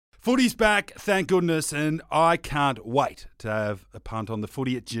Footy's back, thank goodness, and I can't wait to have a punt on the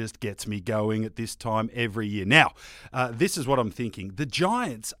footy. It just gets me going at this time every year. Now, this is what I'm thinking. The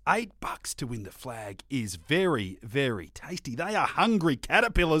Giants, $8 to win the flag is very, very tasty. They are hungry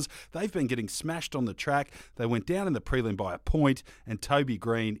caterpillars. They've been getting smashed on the track. They went down in the prelim by a point, and Toby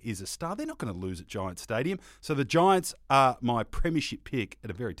Green is a star. They're not going to lose at Giants Stadium. So the Giants are my premiership pick at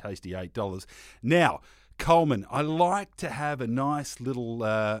a very tasty $8. Now, Coleman, I like to have a nice little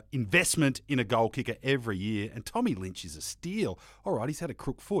investment in a goal kicker every year, and Tommy Lynch is a steal. All right, he's had a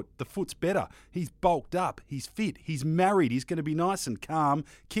crook foot. The foot's better. He's bulked up. He's fit. He's married. He's going to be nice and calm,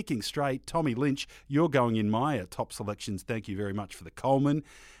 kicking straight. Tommy Lynch, you're going in my top selections. Thank you very much for the Coleman.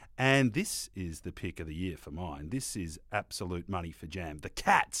 And this is the pick of the year for mine. This is absolute money for Jam. The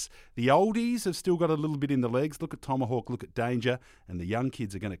Cats, the oldies have still got a little bit in the legs. Look at Tomahawk, look at Danger, and the young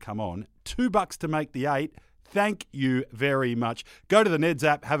kids are going to come on. $2 to make the 8. Thank you very much. Go to the Neds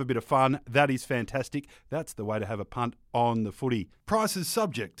app, have a bit of fun. That is fantastic. That's the way to have a punt on the footy. Prices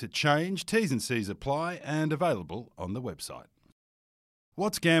subject to change, T's and C's apply, and available on the website.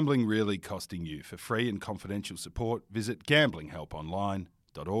 What's gambling really costing you? For free and confidential support, visit gamblinghelponline.org.au.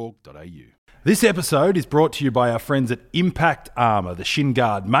 This episode is brought to you by our friends at Impact Armour, the shin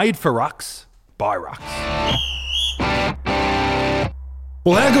guard made for rucks by rucks.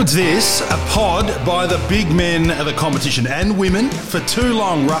 Well, how good's this? A pod by the big men of the competition and women. For too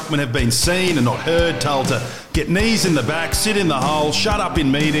long, ruckmen have been seen and not heard, told to get knees in the back, sit in the hole, shut up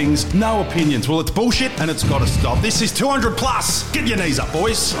in meetings, no opinions. Well, it's bullshit and it's got to stop. This is 200 plus. Get your knees up,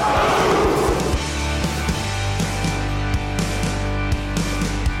 boys.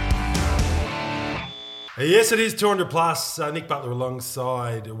 Yes, it is 200 plus. Nick Butler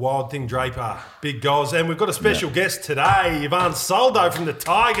alongside Wild Thing Draper, big goals. And we've got a special guest today, Ivan Soldo from the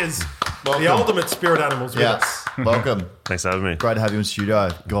Tigers, the ultimate spirit animals with us. Welcome. Thanks for having me. Great to have you in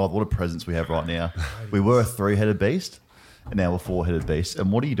studio. God, what a presence we have right now. We were a 3-headed beast, and now we're 4-headed beast.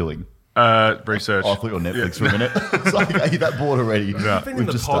 And what are you doing? Research. I thought you were on Netflix for a minute. It's like, are you that bored already? Yeah. You've been in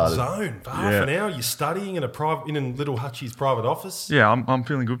the pod zone for half an hour. You're studying in a little Hutchie's private office. Yeah, I'm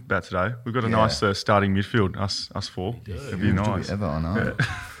feeling good about today. We've got a nice starting midfield, us four. It'd be nice. Ever, I know.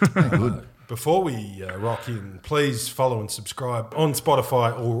 Yeah. Good. Before we rock in, please follow and subscribe on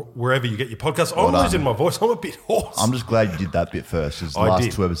Spotify or wherever you get your podcasts. I'm losing my voice. I'm a bit hoarse. I'm just glad you did that bit first, because the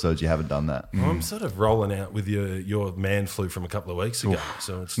last 2 episodes you haven't done that. I'm sort of rolling out with your man flu from a couple of weeks ago.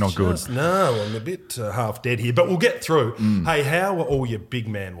 So it's not good. No, I'm a bit half dead here, but we'll get through. Hey, how are all your big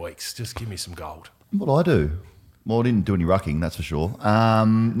man weeks? Just give me some gold. What do I do? Well, I didn't do any rucking, that's for sure.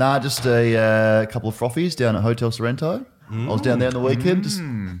 Just a couple of frothies down at Hotel Sorrento. I was down there on the weekend, just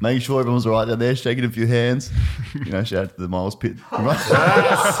making sure everyone was all right down there, shaking a few hands. Shout out to the Miles Pit.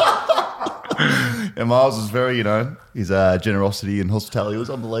 And Miles was very, his generosity and hospitality was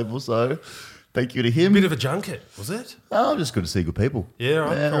unbelievable. So thank you to him. Bit of a junket, was it? Oh, just good to see good people. Yeah,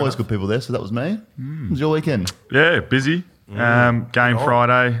 right. Yeah, always good people there. So that was me. It was your weekend. Yeah, busy. Game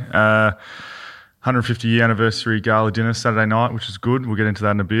Friday. 150-year anniversary gala dinner Saturday night, which is good. We'll get into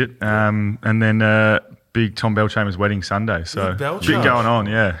that in a bit. And then big Tom Belchamber's wedding Sunday. So big going on,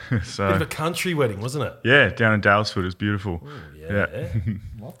 yeah. So bit of a country wedding, wasn't it? Yeah, down in Dalesford. It was beautiful. Ooh, yeah.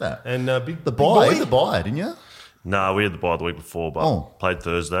 Love that. And the bye, didn't you? No, we had the bye the week before, but played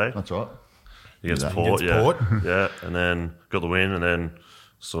Thursday. That's right. Against Port. Yeah, and then got the win, and then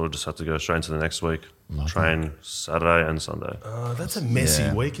sort of just had to go straight into the next week. Train Saturday and Sunday. That's a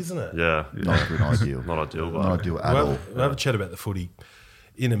messy week, isn't it? Yeah. Not ideal. Not ideal. Not ideal at all. We'll have a chat about the footy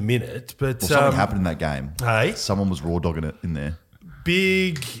in a minute. But something happened in that game. Hey? Someone was raw dogging it in there.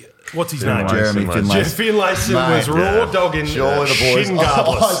 Big... What's his name? Jeremy Finlayson. Jeff Finlayson was raw dogging Surely the boys.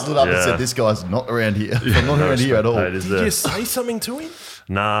 I stood up and said, this guy's not around here. I'm not around here at all. Did you say something to him?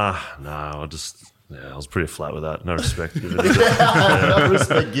 Nah, I was pretty flat with that. No respect given. No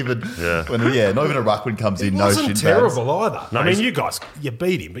respect given. Yeah. Not even a ruckman comes in. It no wasn't shin terrible pads. either. No, I mean, you guys, you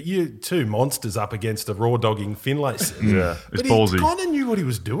beat him, but you two monsters up against a raw dogging Finlayson. Yeah, it's ballsy. He kind of knew what he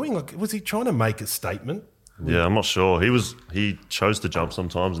was doing. Like, was he trying to make a statement? Yeah, I'm not sure. He chose to jump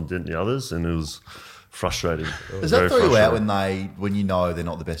sometimes and didn't the others, and it was frustrating. Does that throw you out when you know they're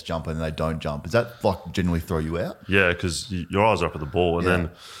not the best jumper and they don't jump? Does that generally throw you out? Yeah, because your eyes are up at the ball, and then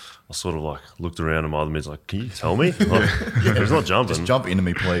I sort of looked around and my other mid's like, can you tell me? He's not jumping. Just jump into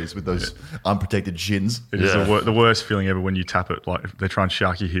me, please, with those unprotected shins. It is the worst feeling ever when you tap it. Like they try and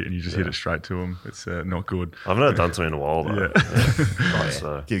shark your hit and you just hit it straight to them. It's not good. I've not done to me in a while though.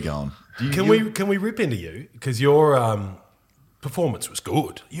 So keep going. Can we rip into you? Because you're performance was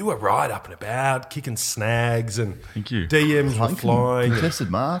good. You were right up and about, kicking snags, and Thank you. DMs were flying. Contested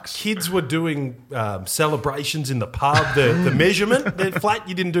marks. Kids were doing celebrations in the pub. The measurement, they're flat.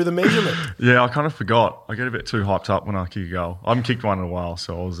 You didn't do the measurement. Yeah, I kind of forgot. I get a bit too hyped up when I kick a goal. I haven't kicked one in a while,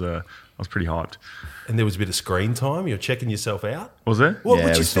 so I was pretty hyped. And there was a bit of screen time. You're checking yourself out. Was there? Well, Yeah,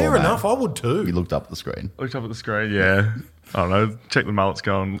 which we is saw fair that. enough. I would too. We looked up at the screen. Looked up at the screen, yeah. I don't know, check the mullets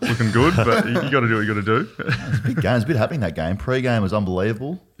going, looking good, but you got to do what you got to do. It's a big game. There's a bit happening that game. Pre-game was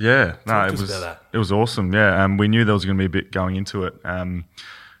unbelievable. Yeah, no, Talk it to us was about that. it was awesome. Yeah, we knew there was going to be a bit going into it,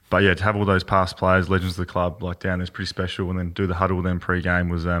 but yeah, to have all those past players, legends of the club, like down there's pretty special, and then do the huddle then pre-game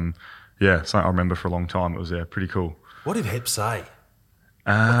was something I remember for a long time. It was pretty cool. What did Hep say?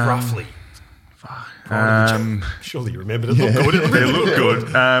 Like roughly. Surely you remembered it. Looked good. It looked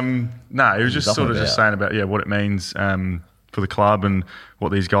good. No, he was just Nothing sort of just saying about what it means for the club and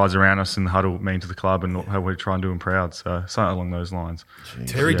what these guys around us in the huddle mean to the club and how we try and do them proud. So something along those lines.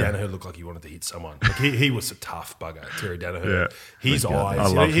 Terry Danaher looked like he wanted to hit someone. Like he was a tough bugger, Terry Danaher. Yeah. His eyes, I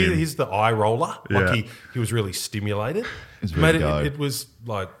love him. he's the eye roller. Like Yeah. he was really stimulated. He's ready to go. It was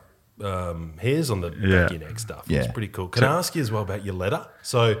like hairs on the back Yeah. of your neck stuff. It was Yeah. pretty cool. Can I ask you as well about your letter?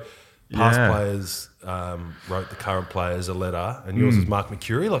 So past Yeah. players wrote the current players a letter, and yours was Mark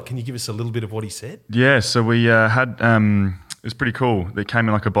Mercury. Like, can you give us a little bit of what he said? Yeah, so we had it was pretty cool. They came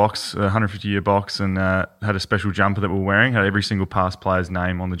in like a box, a 150-year box, and had a special jumper that we were wearing. Had every single past player's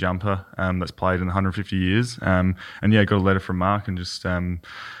name on the jumper that's played in the 150 years. And yeah, got a letter from Mark, and just he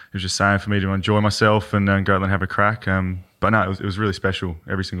was just saying for me to enjoy myself and go out and have a crack. But no, it was really special.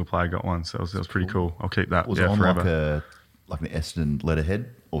 Every single player got one, so it was pretty cool. I'll keep that Was it on forever. like an Essendon letterhead,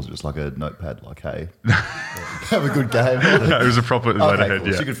 or was it just like a notepad? Like, hey, have a good game. No, it was a proper letterhead. Cool.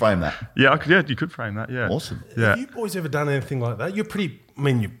 Yeah, So you could frame that. yeah, you could frame that. Yeah, Awesome. Yeah. Have you boys ever done anything like that? You're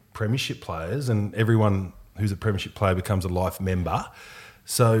you're Premiership players, and everyone who's a Premiership player becomes a life member.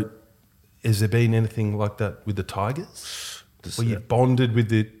 So has there been anything like that with the Tigers? Where you've bonded with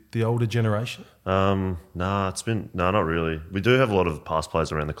the older generation? Not really. We do have a lot of past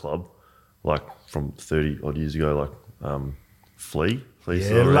players around the club, like from 30 odd years ago, like Flea. Flea's Yeah,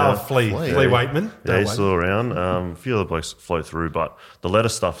 still around. love Flea. Flea Waitman. Yeah, he's still around. A few other blokes float through, but the letter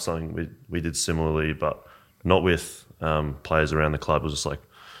stuff is something we did similarly, but not with players around the club. It was just like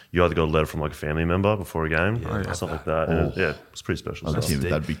you either got a letter from like a family member before a game or something like that. And it's pretty special stuff.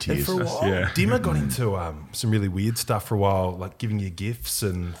 That'd be And tears. for a while, Dimmer got into some really weird stuff for a while, like giving you gifts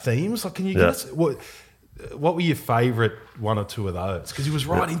and themes. Like, can you give us what were your favourite one or two of those? Because he was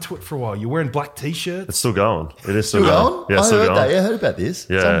right into it for a while. You're wearing black t-shirts. It's still going. It is still Still going. going? Yeah, I still heard going. that. Yeah, I heard about this.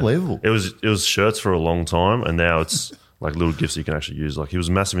 Yeah, It's unbelievable. It was shirts for a long time, and now it's like little gifts you can actually use. Like he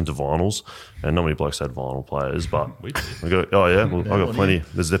was massive into vinyls, and not many blokes had vinyl players, but We did. I got plenty.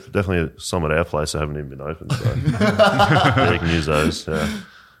 There's definitely some at our place that haven't even been opened, so yeah, you can use those. Yeah,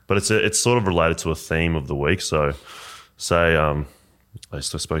 but it's sort of related to a theme of the week. So, say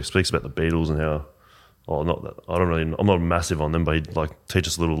speaks about the Beatles and how. Oh, not that I'm not massive on them, but he'd like teach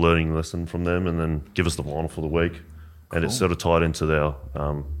us a little learning lesson from them, and then give us the vinyl for the week, and it's sort of tied into their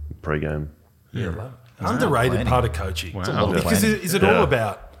pre-game. Underrated part of coaching. It's a lot of Because planning. is it all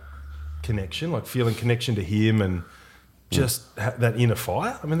about connection, like feeling connection to him and just that inner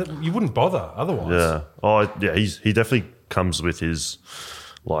fire? I mean, you wouldn't bother otherwise. Yeah. Oh, yeah. He definitely comes with his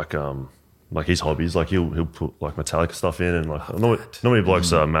like his hobbies. Like he'll put like Metallica stuff in, and like not many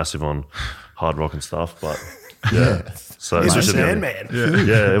blokes are massive on hard rock and stuff, but yeah. So He's a it's just Sandman.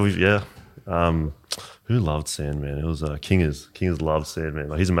 Who loved Sandman? It was Kingers. Kingers loved Sandman.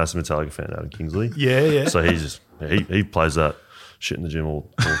 Like he's a massive Metallica fan out of Kingsley. Yeah. So he plays that shit in the gym all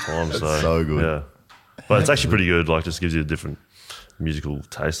the time. so good. Yeah. But it's actually pretty good. Like just gives you a different musical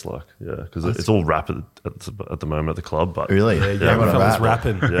taste. Like because it's all rap at the moment at the club. But Really? Yeah, Yeah, young what a fellas rap.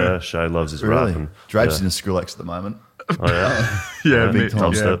 rapping. yeah, Shay loves his Really? rap. And, Drapes yeah. in a Skrillex at the moment. Oh yeah. Yeah, big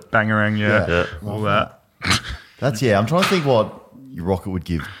time step. bangarang, Yeah. all that. I'm trying to think what Rocket would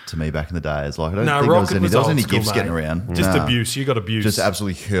give to me back in the day. It's like I don't No, think Rocket there was was old any school, gifts mate. getting around. Just Nah. abuse. You got abuse. Just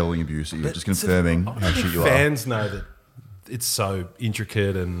absolutely hurling abuse at you, just confirming I how think shit you are. fans know that it's so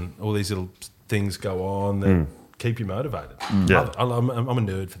intricate and all these little things go on that keep you motivated. Yeah. Love it. I'm a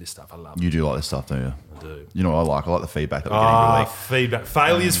nerd for this stuff. I love it. You do like this stuff, don't you? I do. You know what I like? I like the feedback that we're getting really. Feedback.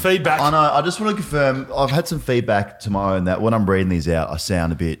 Failures, feedback. I know. I just want to confirm. I've had some feedback to my own that when I'm reading these out, I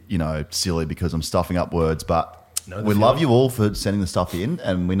sound a bit, silly because I'm stuffing up words. But No, we love you all for sending the stuff in,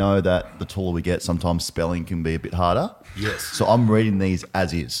 and we know that the taller we get, sometimes spelling can be a bit harder. Yes. So I'm reading these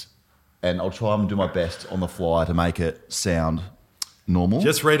as is, and I'll try and do my best on the fly to make it sound normal.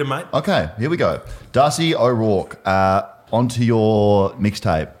 Just read it, mate. Okay, here we go. Darcy O'Rourke, onto your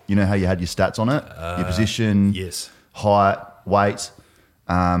mixtape. You know how you had your stats on it? Your position, Yes. height, weight.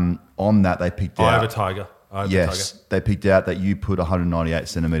 On that, they picked I have out. a Tiger. Yes, they picked out that you put 198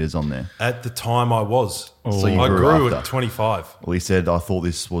 centimetres on there. At the time I was. So you I grew after. at 25. Well, he said, I thought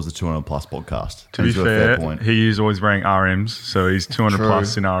this was the 200 plus podcast. To be He's got a fair fair, point. he is always wearing RMs, so he's 200 True.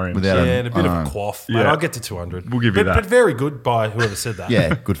 plus in RMs. Without Yeah, and a bit of I a know. quaff. Mate, Yeah. I'll get to 200. We'll give you that. But very good by whoever said that.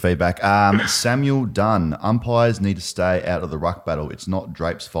 Yeah, good feedback. Samuel Dunn. Umpires need to stay out of the ruck battle. It's not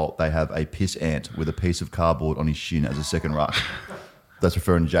Drape's fault they have a piss ant with a piece of cardboard on his shin as a second ruck. That's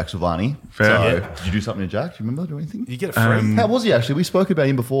referring to Jack Silvani. Fair. So, Yeah. did you do something to Jack? Do you remember? Do anything? You get a free. How was he actually? We spoke about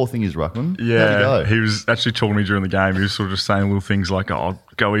him before, thing is, Ruckman. How'd he Yeah, go? he was actually talking to me during the game. He was sort of just saying little things like, "Oh,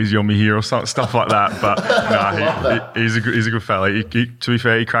 go easy on me here" or stuff like that. But he's a good fella. To be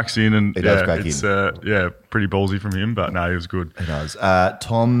fair, he cracks in and He does crack it's in. pretty ballsy from him. But no, he was good. He does.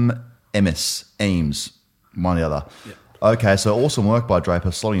 Tom Eames, one or the other. Yeah. Okay, so awesome work by Draper,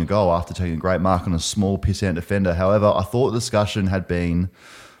 slotting a goal after taking a great mark on a small pissant defender. However, I thought the discussion had been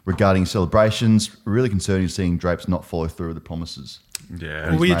regarding celebrations. Really concerning seeing Drapes not follow through with the promises.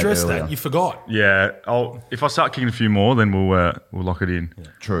 Yeah, Well, we made addressed earlier. that. You forgot. yeah. If I start kicking a few more, then we'll lock it in.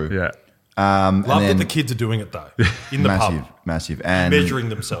 True. Yeah. And Love that then the kids are doing it, though. In the massive, pub. massive. And Measuring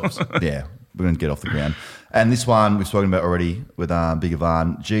themselves. yeah, we're going to get off the ground. And this one we've spoken about already with Big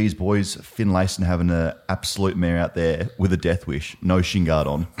Ivan. Geez, boys, Finlayson having an absolute mare out there with a death wish. No shin guard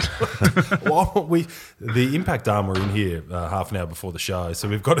on. Well, the Impact Arm were in here half an hour before the show, so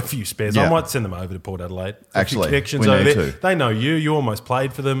we've got a few spares. Yeah. I might send them over to Port Adelaide. A few Actually, connections we over need there. to. They know you. You almost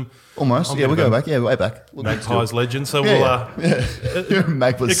played for them. Almost. I'm Yeah, a we'll bit go of a back. Yeah, way back. Look, Magpies legend. So Yeah, we'll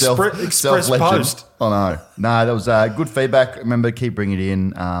Make with Express self-legend. post. Oh, no. No, that was good feedback. Remember, keep bringing it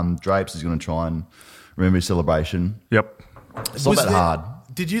in. Drapes is going to try and remember his celebration. Yep. It's not Was that there- hard.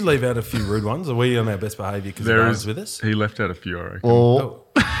 Did you leave out a few rude ones? Are we on our best behaviour because There Ivan's is with us? He left out a few, I reckon. Well,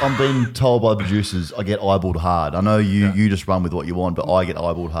 I'm being told by the producers I get eyeballed hard. I know you just run with what you want, but I get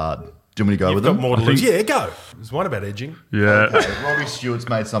eyeballed hard. Do you want me to go You've with got them? more to I lose. think- Yeah, go. There's one about edging. Yeah. Okay, Robbie Stewart's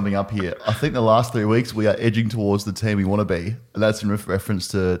made something up here. I think the last 3 weeks we are edging towards the team we want to be. And that's in reference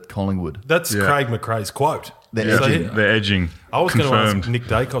to Collingwood. That's Yeah. Craig McRae's quote. They're So edging. They're edging. I was going to ask Confirmed. Nick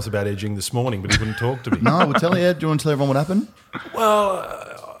Dacos about edging this morning, but he wouldn't talk to me. No, we'll tell you. Do you want to tell everyone what happened?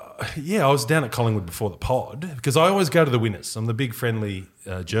 Yeah, I was down at Collingwood before the pod because I always go to the winners. I'm the big friendly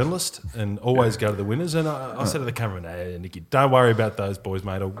journalist and always go to the winners. And I said to the cameraman, "Hey, Nicky, don't worry about those boys,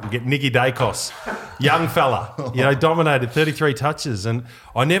 mate. We'll get Nicky Dacos, young fella, dominated 33 touches." And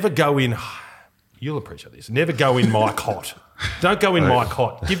I never go in, you'll appreciate this, never go in Mike hot. Don't go in Mike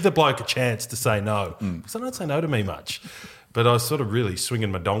hot. Give the bloke a chance to say no. Because they don't say no to me much. But I was sort of really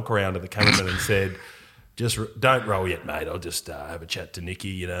swinging my donk around to the cameraman and said, just don't roll yet, mate. I'll just have a chat to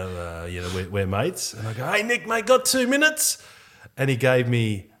Nicky. We're mates. And I go, "Hey, Nick, mate, got 2 minutes?" And he gave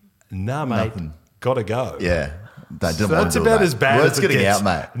me, "Nah, mate, Nothing. gotta go." Yeah. They So didn't want that's to do it, about mate. as bad Words as it getting gets. out,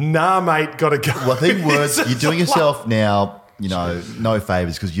 mate. Nah, mate, gotta go. Well, I think words, It's you're doing just yourself now, no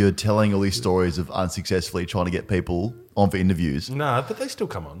favours because you're telling all these stories of unsuccessfully trying to get people on for interviews. Nah, but they still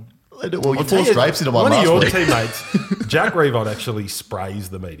come on. Well, you I'll tell forced you, Drapes into one of last your week. teammates, Jack Revon, actually sprays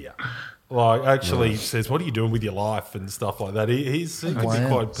the media. Like, actually says, "What are you doing with your life?" and stuff like that. He could be Wow.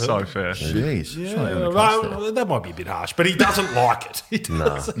 quite So fair. Jeez. Yeah, Trying to cuss there. well, that might be a bit harsh, but he doesn't like it. He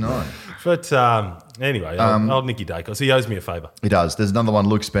doesn't. No. But anyway, old Nicky Dacos, he owes me a favour. He does. There's another one.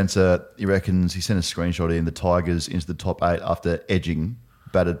 Luke Spencer, he reckons he sent a screenshot in the Tigers into the top 8 after edging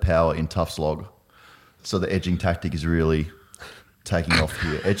battered power in tough slog. So the edging tactic is really taking off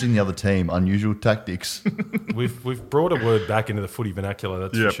here. Edging the other team, unusual tactics. We've brought a word back into the footy vernacular,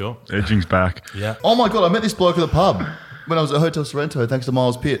 that's Yep. for sure. Edging's back. Yeah. Oh my God, I met this bloke at the pub when I was at Hotel Sorrento, thanks to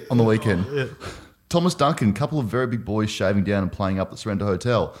Miles Pitt on the weekend. Thomas Duncan, couple of very big boys shaving down and playing up at the Sorrento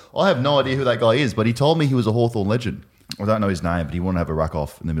Hotel. I have no idea who that guy is, but he told me he was a Hawthorn legend. I don't know his name, but he wanted to have a ruck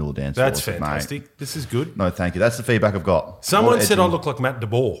off in the middle of the dance floor. That's I said, "Mate, fantastic. This is good. no, thank you. That's the feedback I've got. Someone More said I edging. look like Matt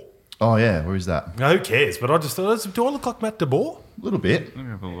DeBoer. Oh, yeah, where is that? Now, who cares? But I just thought, do I look like Matt DeBoer? A little bit. Let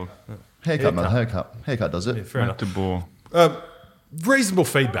me have a look. Haircut, man. Haircut does it. Yeah, fair enough. Matt de Boer. Reasonable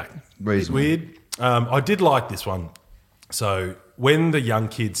feedback. Reasonable. Weird. I did like this one. So when the young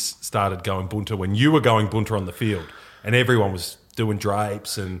kids started going bunter, when you were going bunter on the field, and everyone was doing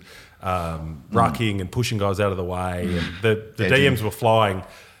drapes and rucking and pushing guys out of the way, and the Edging. DMs were flying,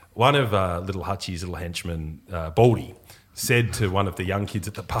 one of little Hutchie's little henchman, Baldy, said to one of the young kids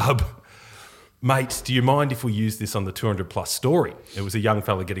at the pub, "Mate, do you mind if we use this on the 200 plus story?" It was a young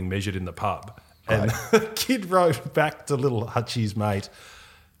fella getting measured in the pub. And the kid wrote back to little Hutchie's mate,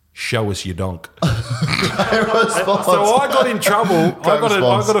 show us your donk. Response. So I got in trouble. I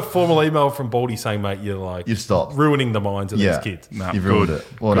response. got a formal email from Baldy saying, mate, You've stopped. ruining the minds of these kids. You've ruined it.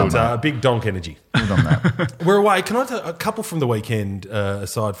 Well done, mate. Big donk energy. Well done, that. We're away. Can I tell a couple from the weekend,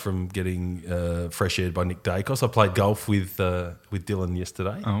 aside from getting fresh aired by Nick Dacos? I played golf with Dylan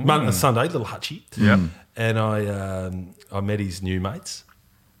yesterday. Sunday, little hutchie. Yeah. And I met his new mates,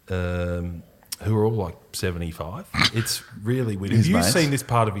 who are all like 75. It's really weird. Have you mates? seen this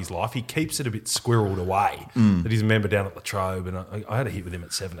part of his life? He keeps it a bit squirreled away. That he's a member down at Latrobe, and I had a hit with him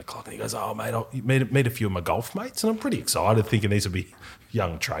at 7 o'clock, and he goes, "Oh, mate, I'll meet a few of my golf mates," and I'm pretty excited, thinking these will be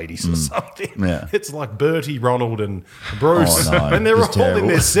young tradies or something. Yeah. It's like Bertie, Ronald, and Bruce, Oh, no. and they're all Just in terrible.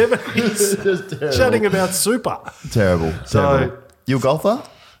 their 70s, Just terrible. chatting about super. Terrible. Terrible. You a golfer?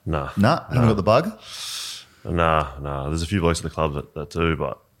 Nah. Nah. Haven't got the bug? Nah. There's a few blokes in the club that do,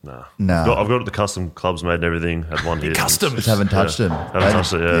 but nah. Nah. I've got the custom clubs made and everything. Had one hit. Custom. Just haven't touched them. Haven't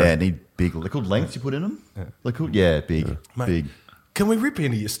touched it, yeah. Yeah, need big. They're called lengths you put in them? They're called, big. Mate, Big. Can we rip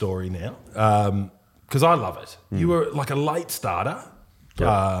into your story now? Because I love it. You were like a late starter.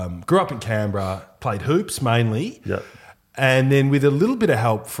 Grew up in Canberra, played hoops mainly. Yep. And then with a little bit of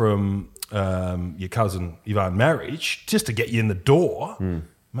help from your cousin Ivan Marriage, just to get you in the door,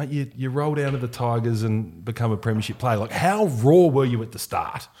 mate, you roll down to the Tigers and become a premiership player. Like, how raw were you at the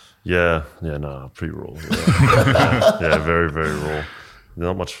start? Yeah, pretty raw. Yeah, very, very raw.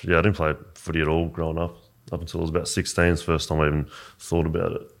 Not much. Yeah, I didn't play footy at all growing up until I was about 16. It's the first time I even thought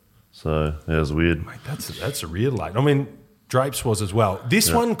about it. So, yeah, it was weird. Mate, that's a real late. I mean, Drapes was as well.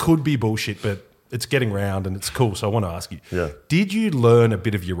 This one could be bullshit, but it's getting round and it's cool. So I want to ask you, did you learn a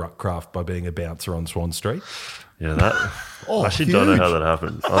bit of your ruck craft by being a bouncer on Swan Street? Yeah, I actually don't know how that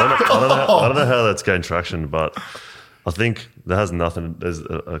happened. I don't know how that's gained traction, but I think that has nothing. There's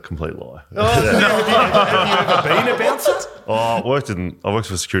a complete lie. Have you ever been a bouncer? I worked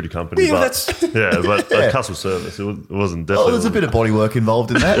for a security company, Yeah, but customer service. It wasn't Oh, definitely. there's a bit of body work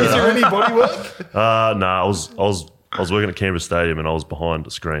involved in that. Is there any body work? Nah, I was working at Canberra Stadium and I was behind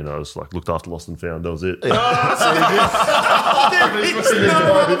a screen. I was like looked after Lost and Found. That was it. There is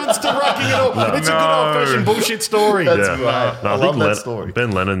no relevance to rucking at all. It's a good old-fashioned bullshit story. That's Yeah. great. No, I I think love that story.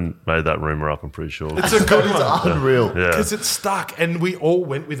 Ben Lennon made that rumor up. I'm pretty sure. It's a good one. It's unreal. Yeah. Because it's stuck, and we all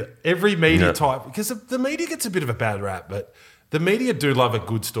went with it. Every media Yeah. type, because the media gets a bit of a bad rap, but the media do love a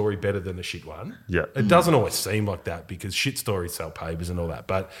good story better than a shit one. Yeah. It doesn't always seem like that because shit stories sell papers and all that,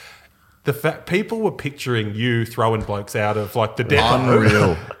 but the fact people were picturing you throwing blokes out of like the depot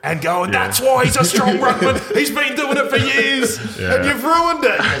Unreal. and going, that's why he's a strong ruckman. He's been doing it for years, and you've ruined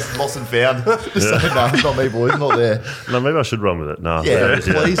it. It's lost and found. No, it's not me, boys. Not there. No, maybe I should run with it. No, Yeah,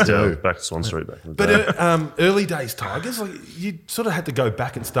 please do. Back to Swan Street back in the day. But early days Tigers, like you sort of had to go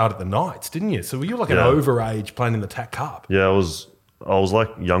back and start at the Knights, didn't you? So were you like an Yeah. overage playing in the TAC Cup? Yeah, I was like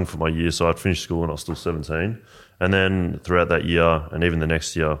young for my year, so I'd finished school and I was still 17. And then throughout that year, and even the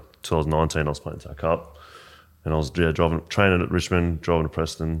next year, 2019, I was playing TAC Cup, and I was training at Richmond, driving to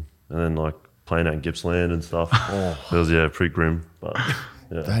Preston, and then like playing out in Gippsland and stuff. It was pretty grim, but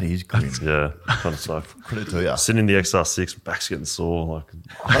yeah, That is grim. yeah, kind of sucked. Credit to you. Sitting in the XR6, back's getting sore.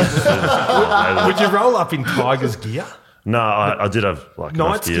 Would you roll up in Tigers gear? No, I did have like enough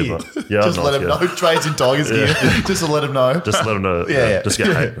Knights gear, gear. but yeah, Just let him know. Trades in Tigers gear. Just to let him know. Just let them know. Yeah. Just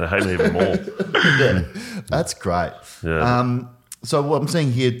get they hate me even more. Yeah. That's great. Yeah. So what I'm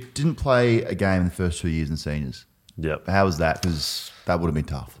seeing here, didn't play a game in the first 2 years in seniors. Yeah. How was that? Because that would have been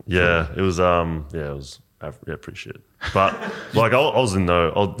tough. Yeah, it was. Pretty shit. But like, I was in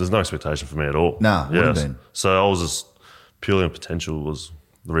there's no expectation for me at all. Nah, wouldn't have been. So I was just purely on potential was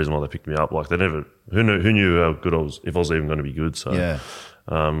the reason why they picked me up. Like they never, who knew how good I was, if I was even going to be good. So Yeah.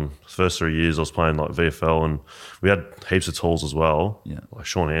 first 3 years I was playing like VFL, and we had heaps of tools as well. Yeah. Like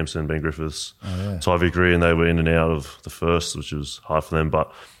Sean Hampson, Ben Griffiths, Ty Vickery, and they were in and out of the first, which was hard for them.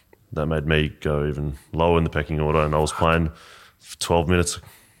 But that made me go even lower in the pecking order, and I was playing for 12 minutes,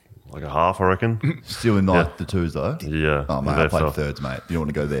 like a half, I reckon. Still in the twos though. Yeah. Oh mate, I played thirds, mate. You don't want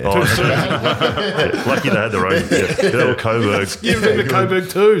to go there. Lucky they had their own. They were Coburg. You've been to Coburg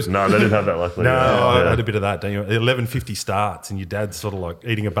twos. No, they didn't have that. Luckily. No, I Yeah. had a bit of that. Don't you? 11:50 starts, and your dad's sort of like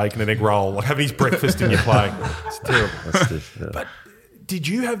eating a bacon and egg roll, like having his breakfast, and you're playing. It's terrible. That's stiff, yeah. But did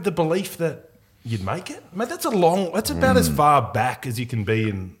you have the belief that you'd make it, mate? That's about as far back as you can be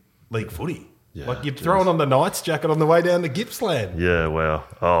in league footy. Yeah, like you're throwing on the Knights jacket on the way down to Gippsland. Yeah, wow.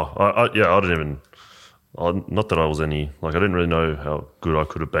 Oh, I didn't even. Not that I was any. Like, I didn't really know how good I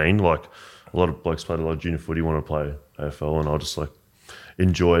could have been. Like, a lot of blokes played a lot of junior footy, want to play AFL, and I just like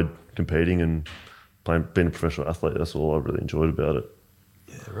enjoyed competing and being a professional athlete. That's all I really enjoyed about it.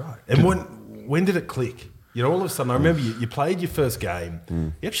 Yeah, right. And when did it click? You know, all of a sudden, I remember you played your first game.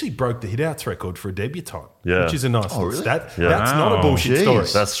 You actually broke the hit-outs record for a debutant, Yeah. which is a nice little really? stat. Yeah. That's not a bullshit Jeez. story.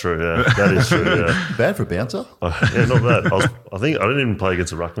 That's true, yeah. That is true, yeah. Bad for a bouncer. Yeah, not bad. I think I didn't even play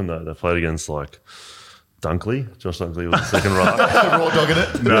against a ruckman though. They played against like Dunkley. Josh Dunkley was the second ruck. Raw dogging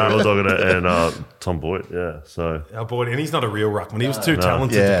it. No, Raw dogging it, and Tom Boyd. Yeah, so Our boy, and he's not a real ruckman. He was too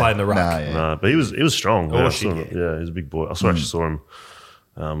talented to Yeah. play in the ruck. Nah, yeah. no, but he was strong. Oh, Yeah, I shit, saw him. Yeah, he's a big boy. I actually saw him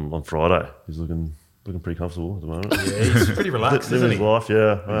on Friday. He's looking pretty comfortable at the moment. Yeah, he's pretty relaxed, Living isn't his he? life.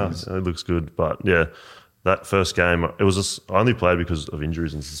 Yeah, wow, it looks good. But yeah, that first game, it was just I only played because of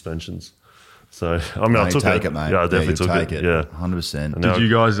injuries and suspensions. So I mean, I Mate, took take it, mate. Yeah, I definitely you took take it. it. Yeah. 100%. Now- Did you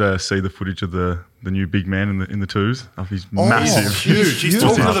guys see the footage of the new big man in the twos? Of his Oh, massive. he's Huge. He's huge.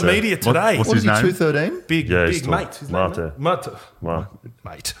 talking to Mate. the media today. What's What his is he, name? 213? Big, Yeah, big he's mate. tall. His name, Mate. Mate.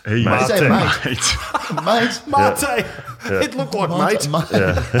 Mate. He, Mate. Say mate. Mate. Mate. Mate. It looked like mate.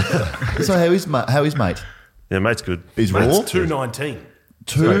 So how is mate? Yeah, mate's good. He's Mate's raw? 219.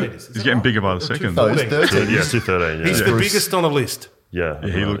 He's getting bigger by the second. Oh, he's 214. 13. Yeah, 213. Yeah, He's yeah. the biggest on the list. Yeah,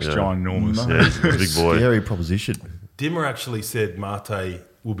 He looks ginormous. Yeah, he's a big boy. Scary proposition. Dimmer actually said Mate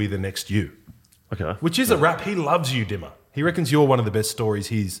will be the next you, Okay. which is a rap. He loves you, Dimmer. He reckons you're one of the best stories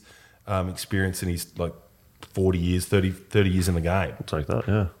he's experienced in his 40 years, 30 years in the game. I'll take that.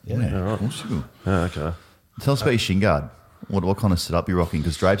 Yeah. Yeah, right. awesome. Yeah. Okay. Tell us about your shin guard. What kind of setup you're rocking?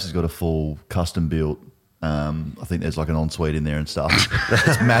 Because Drapes has got a full custom built. I think there's like an ensuite in there and stuff.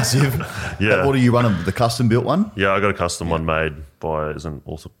 It's massive. Yeah. What are you running? The custom built one? Yeah, I got a custom one made by is an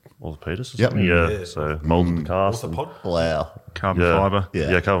orthopedist or Yep. something. Yeah. Yeah. So molded the cast. and- Orthopod? Wow. Carbon Yeah. fibre.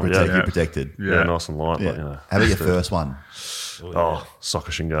 Yeah. Yeah, cover- Protected, yeah. protected. Yeah, nice and light. Yeah. But, you know, How about your just first one? Oh,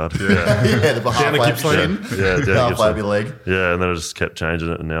 soccer shin guard. Yeah. Yeah, the halfway up Gippsland. your shin, Yeah, down halfway Gippsland. up your leg. Yeah, and then I just kept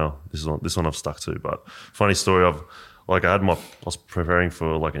changing it, and now this one I've stuck to. But funny story, I was preparing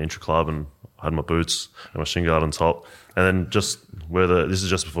for like an intra club, and I had my boots and my shin guard on top, and then this is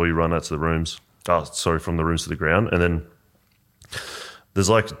just before you run out to the rooms. From the rooms to the ground, and then there's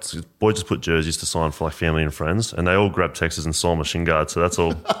boys just put jerseys to sign for like family and friends, and they all grabbed Texas and signed my shin guard. So that's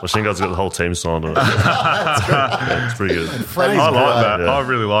all. My shin guard's got the whole team signed on it. Yeah, it's pretty good. Freddie's I like great. that. Yeah. I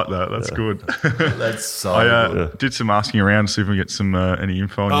really like that. That's good. That's so I good. did some asking around to see if we can get some any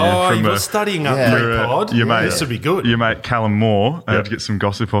info on Oh, you you from were studying up Yeah. pre-pod. your mate. This would be good. Your mate Callum Moore. I Yeah. had to get some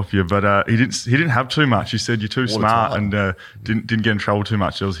gossip off you, but he didn't have too much. He said you're too smart time. and didn't get in trouble too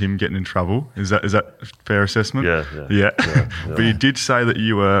much. It was him getting in trouble. Is that a fair assessment? Yeah. But you did say that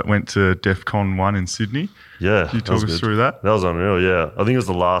you went to DEF CON 1 in Sydney. Yeah. Can you that talk was us good. through that? That was unreal. Yeah, I think it was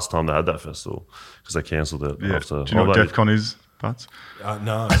the last time they had that festival because they cancelled it Yeah. after. Do you know what DEF CON is, Butts?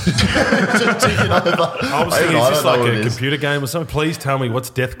 No. Just ticking over. I was thinking, I is this don't know like what a it is. computer game or something? Please tell me what's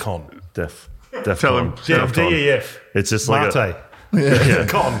DEFCON. Def Tell him. Con. Tell him. DEF. It's just like Mate. yeah.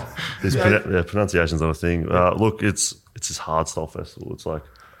 Con. This pronunciation's not a thing. Look, it's this hard style festival. It's like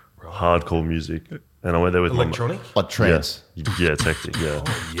hardcore music, and I went there with Electronic? Like trance. Yeah, it's hectic. Yeah,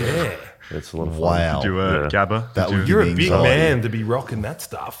 Yeah. it's a lot of fun. Wow. Did you Yeah. Gabba? That Did would you- You're a Giving big anxiety. man to be rocking that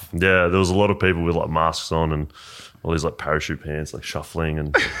stuff. Yeah, there was a lot of people with like masks on and all these like parachute pants, like shuffling,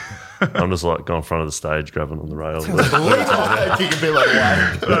 and I'm just like going in front of the stage, grabbing on the rail. Kicking me like,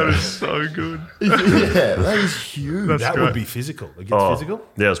 wow. That is so good. Yeah, that is huge. That's That great. would be physical. It gets physical?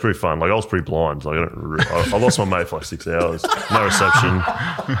 Yeah, it was pretty fun. Like I was pretty blind. Like I lost my mate for like 6 hours. No reception.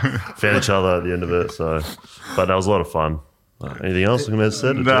 Found each other at the end of it. So, but that was a lot of fun. Anything else I can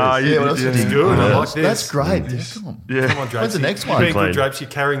said? Nah, Yeah, what else yeah. did you Good. I Yeah. like this. That's great. Come on. Yeah. Come on, Drapes. When's the next You're one? being good, Clean. Drapes. You're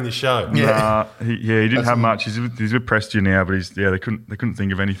carrying the show. Nah, he didn't have much. He's a bit pressed you now, but they couldn't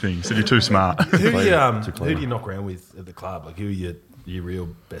think of anything. He said you're too smart. Who do clean. you knock around with at the club? Like, who are your real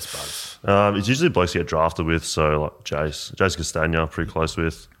best buds? It's usually blokes you get drafted with. So like Jace Castagna, pretty close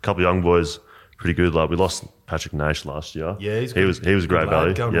with. A couple of young boys, pretty good. Like we lost Patrick Nash last year. Yeah, he was a good great lad,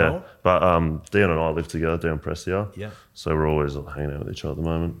 value. going Yeah, well. but Dion and I live together. Dion Prestia. Yeah. So we're always hanging out with each other at the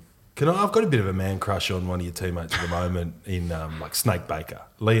moment. I've got a bit of a man crush on one of your teammates at the moment in like Snake Baker,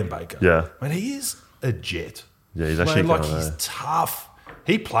 Liam Baker. Yeah. Man, he is a jet. Yeah, he's actually Man, kinda he's there. tough.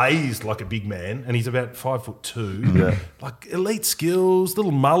 He plays like a big man, and he's about 5'2". Yeah. Like elite skills,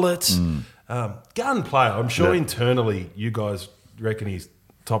 little mullet, gun player. I'm sure Yeah. internally you guys reckon he's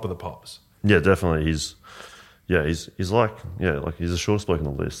top of the pops. Yeah, definitely. He's like he's the shortest bloke on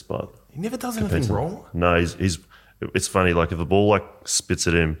the list, but He never does anything wrong. no, he's. It's funny. Like if the ball like spits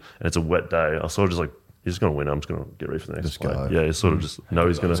at him and it's a wet day, I sort of just like he's just gonna win. I'm just gonna get ready for the next Just play. go. Yeah, he's sort of just know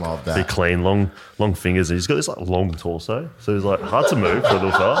he's gonna Love be that. clean, long fingers, and he's got this like long torso, so he's like hard to move for a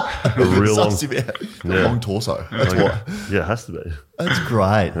little fella. A real long, Yeah. long torso. That's like, what. yeah, it has to be. That's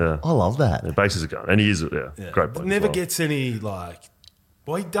great. Yeah. I love that. Yeah, base is a gun, and he is great. Bloke as Never well. gets any like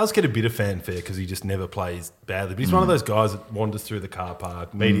Well, he does get a bit of fanfare because he just never plays badly. But he's one of those guys that wanders through the car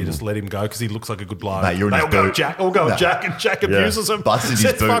park. Media just let him go because he looks like a good bloke. Mate, you're in They'll his go boot. Jack. All go with Jack, and Jack abuses him. Busts in his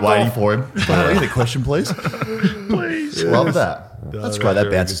Says, boot "Fuck waiting off." for him. Can I get a question, please? Please. Love that. That's great.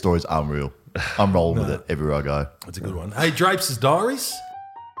 That bouncer story is unreal. I'm rolling with it everywhere I go. That's a good one. Hey, Drapes' Diaries.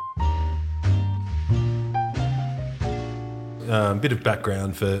 Bit of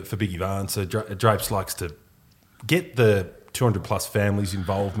background for Biggie Varn. So Drapes likes to get the 200 plus families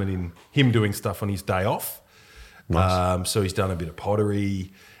involvement in him doing stuff on his day off. Nice. So he's done a bit of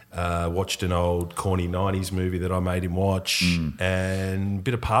pottery, watched an old corny 90s movie that I made him watch, and a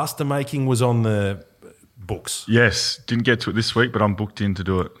bit of pasta making was on the books. Yes, didn't get to it this week, but I'm booked in to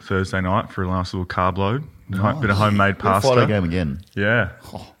do it Thursday night for a last little carb load. Bit of homemade pasta. Friday game again. Yeah.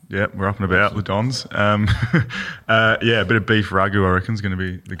 Yeah, we're up and about the Dons. A bit of beef ragu, I reckon, is going to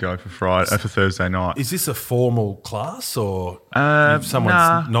be the go for Thursday night. Is this a formal class or someone's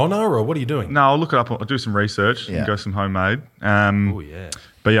nah. nonna, or what are you doing? No, I'll look it up. I'll do some research and go some homemade. Oh, yeah.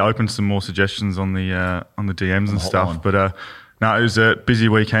 But yeah, open some more suggestions on the DMs and stuff. hotline. But no, it was a busy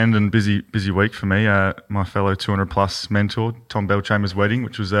weekend and busy week for me. My fellow 200 plus mentor, Tom Belchamber's wedding,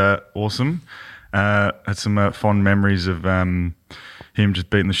 which was awesome. Had some fond memories of him just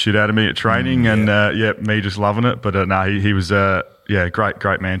beating the shit out of me at training and me just loving it. But he was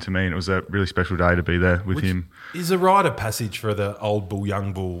great man to me, and it was a really special day to be there with him. Is a rite of passage for the old bull,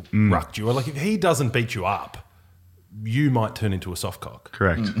 young bull ruck duo. Like if he doesn't beat you up, you might turn into a soft cock.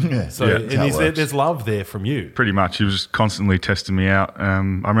 Correct. So there's love there from you. Pretty much. He was just constantly testing me out. I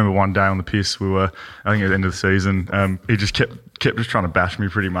remember one day on the piss, we were, I think at the end of the season, he just kept just trying to bash me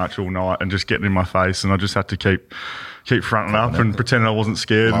pretty much all night and just getting in my face, and I just had to keep fronting up and pretending I wasn't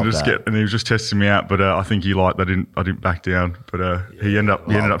scared and he was just testing me out. But I think he liked that I didn't back down. But he ended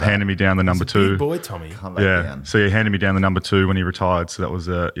up handing me down the number He's a 2. big boy, Tommy. Down. So he handed me down the number 2 when he retired. So that was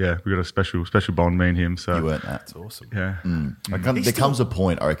we got a special bond, me and him. So You weren't that. That's awesome. yeah. There comes a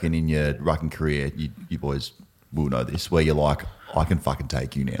point, I reckon, in your rucking career, you boys will know this, where you're like, I can fucking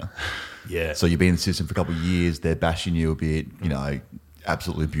take you now. Yeah. So you've been in the system for a couple of years, they're bashing you a bit,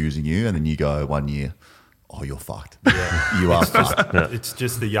 absolutely abusing you, and then you go 1 year, oh, you're fucked. Yeah. You are fucked. It's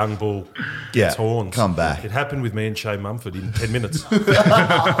just the young bull Yeah, gets horns. come back. It happened with me and Shay Mumford in 10 minutes.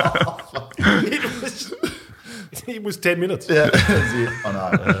 It was 10 minutes. Yeah, that's it. I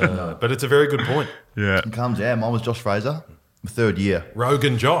know. But it's a very good point. Yeah. It comes, mine was Josh Fraser, third year.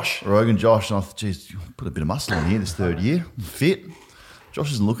 Rogan Josh. Rogan Josh, and I thought, geez, put a bit of muscle in here this third year. Fit.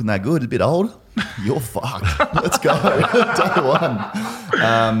 Josh isn't looking that good, a bit old. You're fucked. Let's go. Day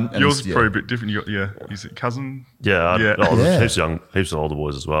one. Yours is probably a bit different. You got is it cousin? Yeah. Yeah. Heaps of older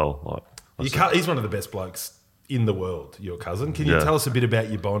boys as well. He's one of the best blokes in the world, your cousin. Can you tell us a bit about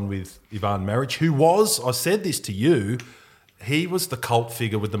your bond with Ivan Maric, who was, I said this to you, he was the cult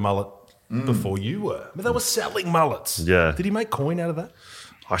figure with the mullet before you were. I mean, they were selling mullets. Yeah. Did he make coin out of that?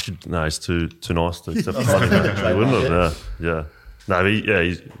 No, he's too nice to accept the money. He wouldn't have. Yeah. No,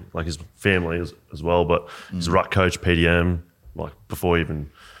 he's like his family as well, but he's a ruck coach, PDM, like before even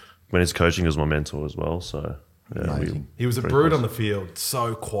when he's coaching, he was my mentor as well. So He was a brute on the field,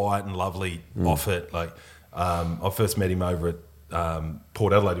 so quiet and lovely off it. Like I first met him over at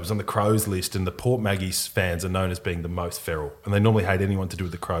Port Adelaide. He was on the Crows list, and the Port Maggies fans are known as being the most feral, and they normally hate anyone to do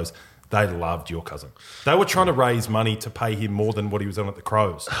with the Crows. They loved your cousin. They were trying to raise money to pay him more than what he was on at the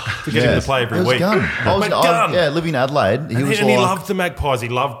Crows to get him to play every week. Living in Adelaide. He loved the Magpies. He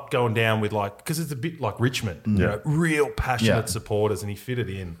loved going down with because it's a bit like Richmond, real passionate supporters, and he fitted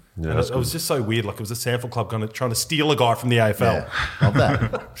in. Yeah, and it was just so weird. Like it was a Sanford club trying to steal a guy from the AFL. Yeah, love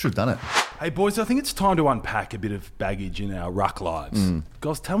that. Should have done it. Hey, boys, I think it's time to unpack a bit of baggage in our ruck lives.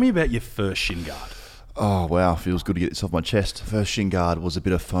 Guys, tell me about your first shin guard. Oh, wow. Feels good to get this off my chest. First shin guard was a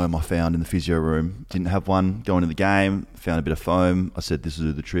bit of foam I found in the physio room. Didn't have one going into the game. Found a bit of foam. I said, this will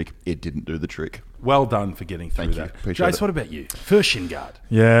do the trick. It didn't do the trick. Well done for getting through Thank you. that. Appreciate Jace, it. what about you? First shin guard.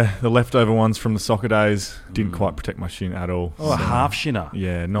 Yeah, the leftover ones from the soccer days didn't quite protect my shin at all. Oh, a half shinner.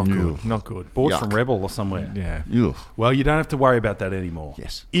 Yeah, not good. Not good. Bought Yuck. from Rebel or somewhere. Yeah. Ugh. Well, you don't have to worry about that anymore.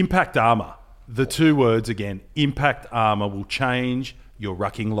 Yes. Impact Armour. The 2 words again. Impact Armour will change your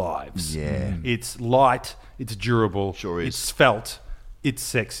rucking lives. Yeah. It's light. It's durable. Sure is. It's felt. It's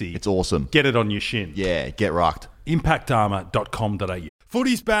sexy. It's awesome. Get it on your shin. Yeah, get rucked. Impactarmour.com.au.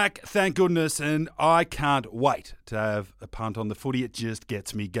 Footy's back, thank goodness, and I can't wait to have a punt on the footy. It just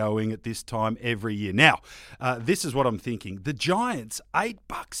gets me going at this time every year. Now, this is what I'm thinking. The Giants,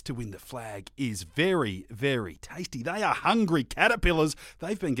 $8 to win the flag is very, very tasty. They are hungry caterpillars.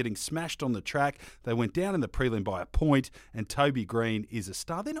 They've been getting smashed on the track. They went down in the prelim by a point, and Toby Green is a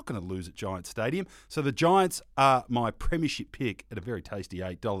star. They're not going to lose at Giants Stadium. So the Giants are my premiership pick at a very tasty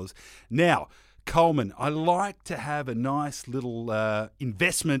 $8. Now, Coleman, I like to have a nice little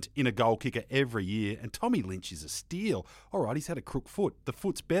investment in a goal kicker every year, and Tommy Lynch is a steal. All right, he's had a crook foot. The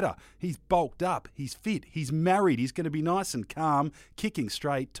foot's better. He's bulked up. He's fit. He's married. He's going to be nice and calm, kicking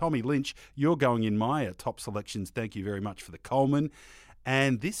straight. Tommy Lynch, you're going in my top selections. Thank you very much for the Coleman.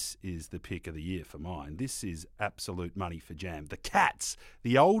 And this is the pick of the year for mine. This is absolute money for jam. The Cats,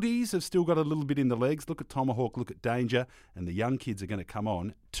 the oldies have still got a little bit in the legs. Look at Tomahawk, look at Danger, and the young kids are going to come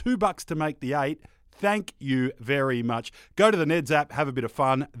on. $2 to make the 8. Thank you very much. Go to the Neds app, have a bit of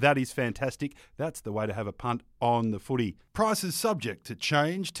fun. That is fantastic. That's the way to have a punt on the footy. Prices subject to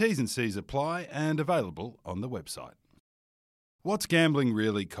change. T's and C's apply and available on the website. What's gambling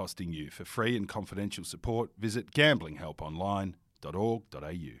really costing you? For free and confidential support, visit gamblinghelponline.org.au.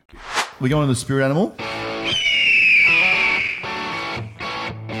 We going to the spirit animal?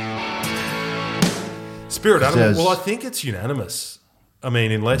 Spirit animal. Says- Well, I think it's unanimous. I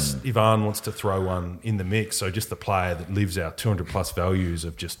mean, unless Ivan wants to throw one in the mix, so just the player that lives our 200 plus values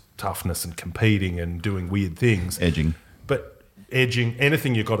of just toughness and competing and doing weird things. Edging. But edging,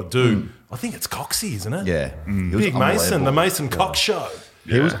 anything you've got to do, I think it's Coxie, isn't it? Yeah. He was Big Mason, unbelievable. the Mason Cox show.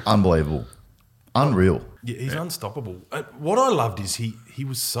 He was unbelievable. Unreal. Yeah, he's unstoppable. What I loved is he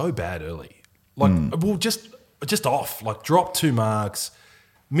was so bad early. Like, well, just off. Like, dropped 2 marks,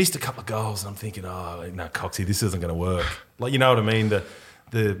 missed a couple of goals, and I'm thinking, oh, no, Coxie, this isn't going to work. Like, you know what I mean?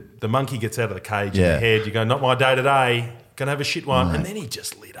 The monkey gets out of the cage in the head. You go, not my day today. Going to have a shit one. And then he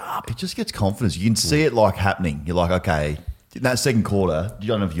just lit up. It just gets confidence. You can see it like happening. You're like, okay. In that second quarter, I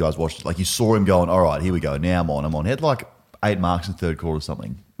don't know if you guys watched it. Like, you saw him going, all right, here we go. Now I'm on. He had like 8 marks in third quarter or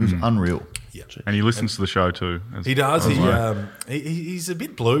something. It was unreal. Yeah. And he listens to the show too. He does. He's a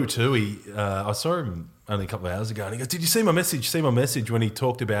bit blue too. I saw him only a couple of hours ago, and he goes, "Did you see my message? See my message?" When he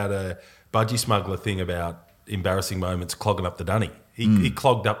talked about a budgie smuggler thing about embarrassing moments clogging up the dunny. He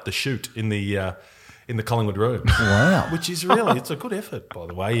clogged up the chute in the Collingwood room. Wow. Which is really, it's a good effort, by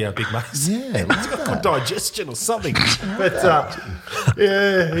the way, Big Mason. Yeah, look He's at got that. good digestion or something. But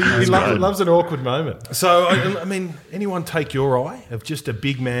he loves an awkward moment. So, I mean, anyone take your eye of just a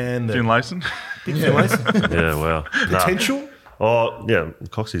big man that Finlayson. Big Finlayson? Yeah, wow. Potential? Oh, yeah.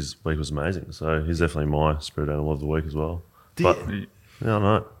 Coxie's week was amazing. So he's definitely my spirit animal of the week as well. But, yeah, I don't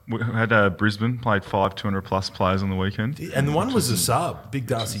know. We had Brisbane, played 5 200-plus players on the weekend. And one was a sub. Big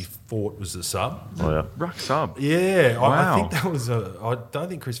Darcy Fort was a sub. Oh, yeah. Ruck sub. Yeah, I Wow. think that was I don't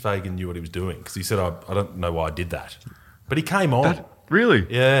think Chris Fagan knew what he was doing because he said, I don't know why I did that. But he came on. Really?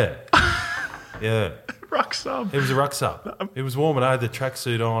 Yeah. Yeah. Ruck sub. It was a ruck sub. It was warm and I had the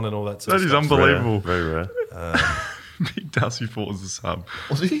tracksuit on and all that sort That of is stuff. unbelievable. Very rare. Big Darcy Fort was the sub.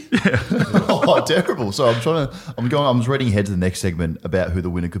 Was he? Yeah. Oh, terrible. So I'm just reading ahead to the next segment about who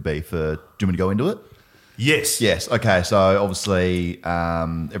the winner could be for. Do you want me to go into it? Yes. Yes. Okay. So obviously,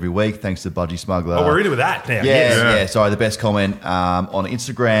 every week, thanks to Budgie Smuggler. Oh, we're into that now. Yeah, Yes. yeah. Sorry, the best comment on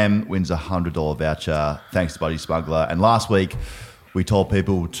Instagram wins a $100 voucher. Thanks to Budgie Smuggler. And last week, we told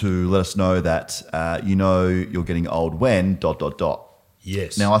people to let us know that you're getting old when ...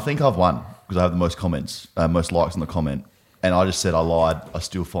 Yes. Now I think I've won because I have the most comments, most likes on the comment, and I just said I lied. I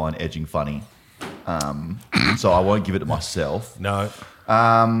still find edging funny, so I won't give it to myself. No.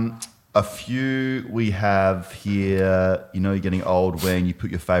 A few we have here. You're getting old when you put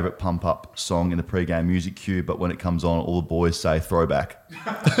your favourite pump up song in the pre-game music queue, but when it comes on, all the boys say throwback.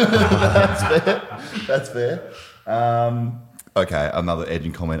 That's fair. Okay, another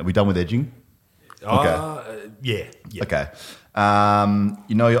edging comment. Are we done with edging? Yeah. Okay.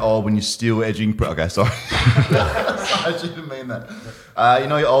 You're old when you're still edging. Okay, sorry. I didn't mean that.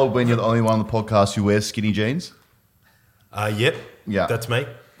 You're old when you're the only one on the podcast who wears skinny jeans. Yep. Yeah. That's me.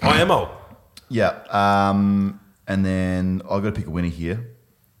 I am old. Yeah. And then I've got to pick a winner here.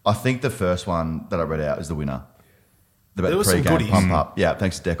 I think the first one that I read out is the winner. There was some pre-game goodies. pump up. Yeah,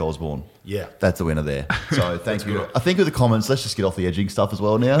 thanks to Deck Osborne. Yeah. That's the winner there. So thank you. I think with the comments, let's just get off the edging stuff as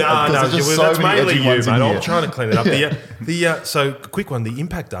well now. No, Because there's just that's so many mainly edging you, ones in mate. here. I'm trying to clean it up. So, quick one. The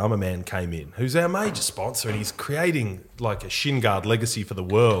Impact Armour Man came in, who's our major sponsor, and he's creating like a shin guard legacy for the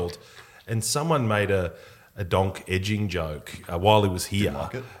world. And someone made a a donk edging joke while he was here.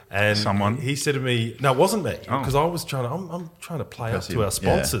 like it? And Someone? he said to me, no, it wasn't me, because I was trying to, I'm trying to play up to our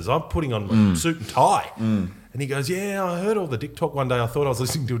sponsors. I'm putting on my suit and tie. And he goes, yeah, I heard all the dick talk one day. I thought I was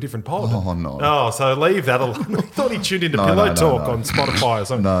listening to a different pod. Oh, no. Oh, so leave that alone. He thought he tuned into Pillow Talk on Spotify or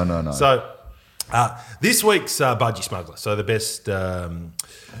something. No. So this week's Budgie Smuggler. So the best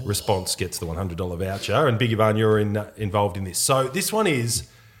response gets the $100 voucher. And Big Ivan, you're involved in this. So this one is,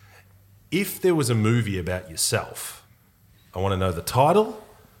 if there was a movie about yourself, I want to know the title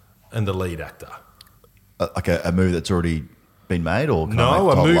and the lead actor. Like a movie that's already been made, or can I No,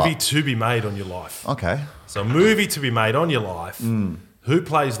 make a title movie up? to be made on your life. Okay. So a movie to be made on your life. Who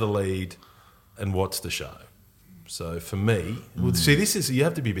plays the lead and what's the show? So for me, see, this is, you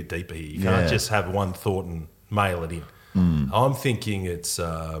have to be a bit deeper here. You can't just have one thought and mail it in. I'm thinking it's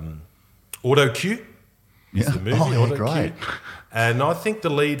Auto Cue. Is the movie Auto great. Cue. And I think the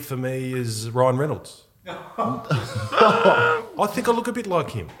lead for me is Ryan Reynolds. I think I look a bit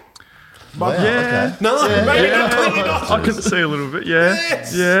like him. Wow, okay. No, maybe not. Clearly not. I can see a little bit. Yeah.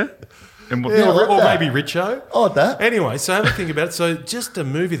 Yes. Yeah. And what, Yeah, I like Or that. maybe Richo. I like that. Anyway, so have a think about it. So just a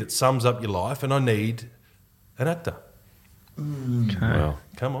movie that sums up your life, and I need an actor. Wow.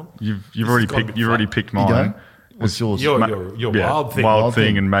 Come on. You've already picked You mine. don't? What's yours? You're Yeah, Wild Thing. Wild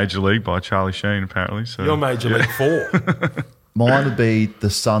Thing and Major League by Charlie Sheen, apparently. So You're Major League 4. Mine would be The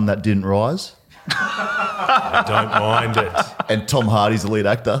Sun That Didn't Rise, I don't mind it. and Tom Hardy's the lead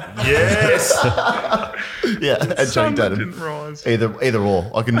actor. Yes. Yeah, and Channing Sun that Tatum. didn't rise. Either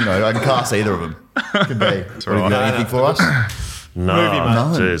or. I can cast either of them. Can be. What, have you got anything for us? No, Movie, mate.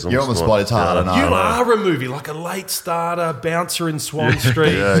 No. Jeez, You're on the spot. It's hard. I know. You are a movie, like a late starter, bouncer in Swan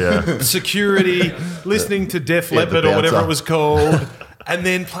Street, security, listening to Def The Leppard or whatever bouncer. it was called, and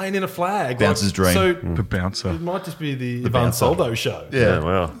then playing in a flag. Bouncer's dream. So The bouncer. it might just be the Ivan bouncer. Soldo show. Yeah,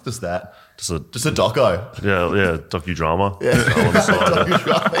 wow. Just that. Just a Just a doco. docudrama.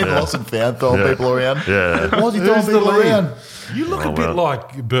 He lost and found, throwing people around. Yeah. Why is he throwing Who's the people lead? around? You look a bit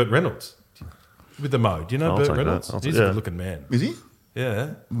like Burt Reynolds with the mode. Do you know I'll Burt take Reynolds? that. He's a good-looking man. Is he?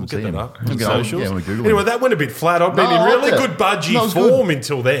 Yeah, we'll see get that him. up. Okay, on I'll- socials. yeah, I'm gonna Google Anyway, him. that went a bit flat. I've been No, I in really liked good it. budgie That was good. form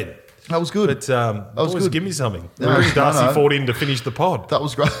until then. That was good. But was boys, good. give me something. No, We'll bring Darcy no. Ford in to finish the pod. That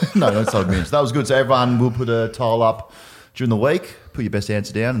was great. No, that's not minutes. That was good. So everyone will put a tile up during the week. Put your best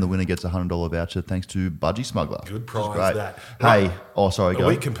answer down, and the winner gets a $100 voucher thanks to Budgie Smuggler. Good which is prize, great. that. Hey, sorry, Are go.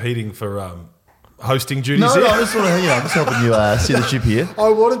 we competing for hosting duties No, here? I just want to, I'm just helping you steer the ship here. I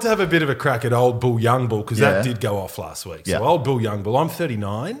wanted to have a bit of a crack at Old Bull, Young Bull, because that Yeah. did go off last week. So Yeah. Old Bull, Young Bull. I'm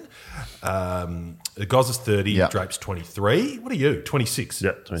 39. Goz is 30. Yeah. Drape's 23. What are you? 26.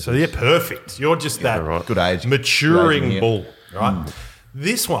 Yeah, 26. So they're perfect. You're just that right. Good age. maturing Good age in bull, right?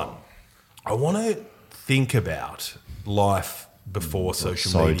 This one, I want to think about life before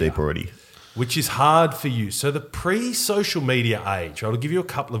social So media. deep already. Which is hard for you. So the pre-social media age, I'll give you a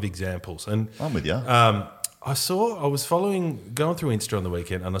couple of examples. And I'm with you. I was going through Insta on the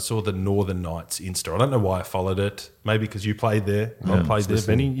weekend, and I saw the Northern Nights Insta. I don't know why I followed it. Maybe because you played there. I played there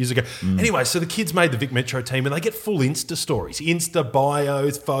many years ago. Anyway, so the kids made the Vic Metro team, and they get full Insta stories, Insta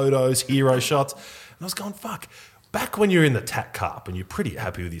bios, photos, hero shots. And I was going, fuck. Back when you're in the TAC Cup and you're pretty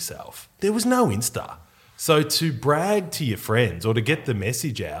happy with yourself, there was no Insta. So to brag to your friends or to get the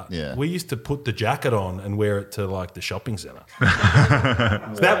message out, we used to put the jacket on and wear it to like the shopping centre.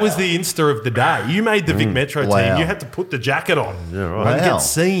 That was the Insta of the day. You made the Vic Metro Wow. team. You had to put the jacket on and Wow. get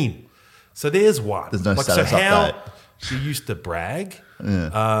seen. So there's one. There's no status update. You used to brag.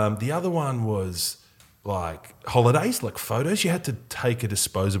 The other one was like holidays, like photos. You had to take a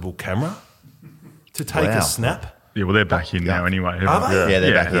disposable camera to take Wow. a snap. Yeah, well, they're back in now anyway. Are they? Yeah,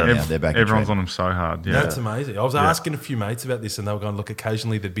 they're back in now. They're back in Everyone's track. on them so hard. Yeah. That's amazing. I was asking a few mates about this, and they were going, look,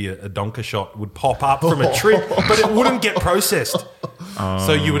 occasionally there'd be a donker shot would pop up from a trip, but it wouldn't get processed.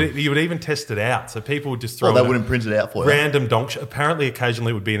 So you would even test it out. So people would just throw Well, they in a wouldn't print it out for you. random donk shot. Apparently,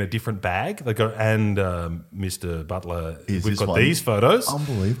 occasionally it would be in a different bag. They go, and Mr. Butler, Is we've this got one these photos.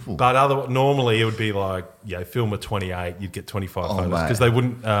 Unbelievable. But normally it would be like, film of 28, you'd get 25 photos mate. because they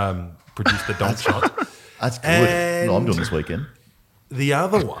wouldn't produce the donk shot. That's good. And- What I'm doing this weekend. The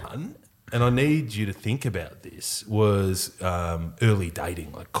other one, and I need you to think about this, was early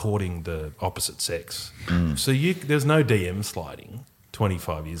dating, like courting the opposite sex. So there's no DM sliding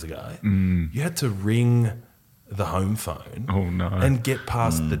 25 years ago. You had to ring the home phone and get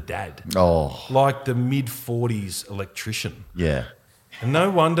past the dad, Oh, like the mid-40s electrician. yeah. And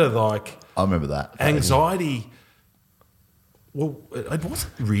no wonder, like, I remember that. anxiety Well, it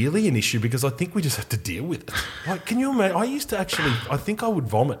wasn't really an issue because I think we just had to deal with it. Like, can you imagine? I used to actually, I think I would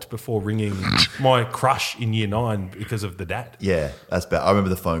vomit before ringing my crush in year 9 because of the dad. Yeah, that's bad. I remember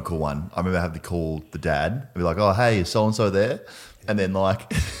the phone call one. I remember having to call the dad and be like, oh, hey, is so-and-so there? And then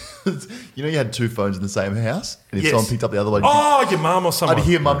like, you know, you had 2 phones in the same house, and if someone picked up the other one, your mum or someone. I'd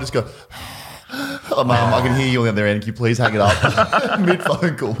hear mum just go, oh, Mum, I can hear you on the other end. Can you please hang it up?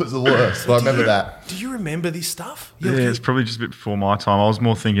 Mid-phone call was the worst. But I remember that. Do you remember this stuff? Yeah, it's probably just a bit before my time. I was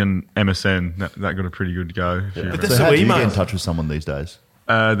more thinking MSN. That got a pretty good go. But So how do you get in touch with someone these days?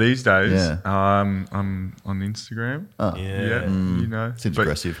 These days, Yeah. I'm on Instagram. Yeah. You know. Seems But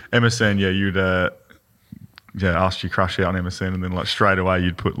aggressive. MSN, you'd ask your crush out on MSN, and then like straight away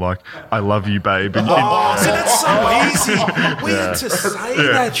you'd put like, I love you, babe. And Oh, so that's so easy. We had to say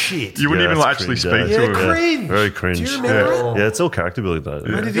that shit. you wouldn't even that's like actually cringe, speak to yeah, her. cringe. Very cringe. Do you remember it? Yeah, it's all character building though.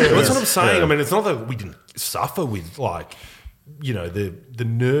 Yeah. That's what I'm saying. Yeah. I mean, it's not that we didn't suffer with like, you know, the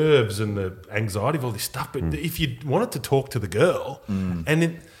nerves and the anxiety of all this stuff, but if you wanted to talk to the girl, and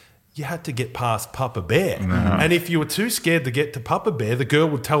then you had to get past Papa Bear, and if you were too scared to get to Papa Bear, the girl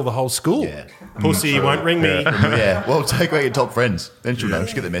would tell the whole school, Yeah. "Pussy, you won't ring me." Yeah, well, take away your top friends. Then she'll know.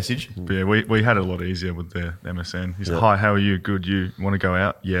 She'll get the message. But yeah, we had it a lot easier with the MSN. He's like, hi, how are you? Good. You want to go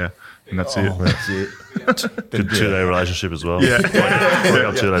out? Yeah. And that's it. That's it. Good 2-day relationship as well. Yeah. Wake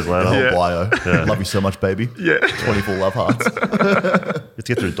up 2 days later. Whole bio. Love you so much, baby. Yeah. 24 love hearts. You have to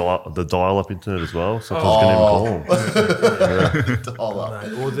get through the dial-up internet as well. Sometimes you can even call them.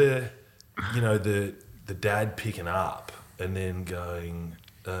 Mate, or the dad picking up and then going,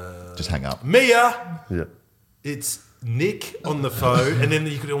 Just hang up. Mia, Yeah. it's Nick on the phone, and then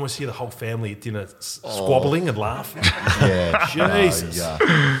you could almost hear the whole family at dinner squabbling and laughing. Yeah. Jesus. Yeah.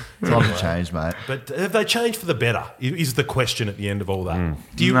 Time to change, mate. But have they changed for the better? Is the question at the end of all that? Hmm.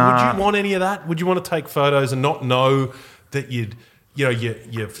 Would you want any of that? Would you want to take photos and not know that your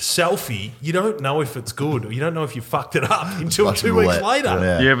selfie, you don't know if it's good, or you don't know if you fucked it up until Russian 2 weeks roulette.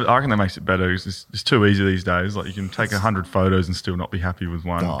 later. Yeah, but I reckon that makes it better. It's too easy these days. Like you can take 100 photos and still not be happy with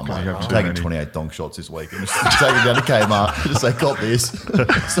one. Oh, 'cause mate, you have I'm too taking many. 28 donk shots this week. I'm just taking it down to Kmart. Just say, got this.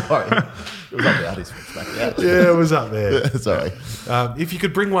 Sorry. It was up there. I just back out. Yeah, it was up there. Sorry. If you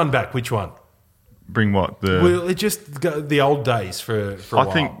could bring one back, which one? Bring what? Well, it just the old days for a while.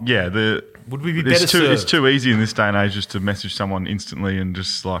 I think, yeah, Would we be it's better too, it's served? too easy in this day and age just to message someone instantly and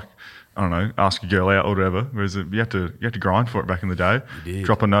just like, I don't know, ask a girl out or whatever. Whereas you had to grind for it back in the day. You did.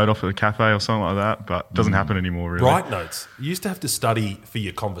 Drop a note off at a cafe or something like that, but it doesn't happen anymore really. Write notes. You used to have to study for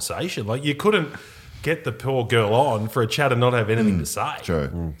your conversation. Like you couldn't get the poor girl on for a chat and not have anything to say.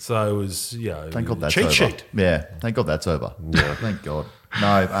 True. So it was, Thank God that's cheat over. sheet. Yeah. Thank God that's over. Yeah. Thank God.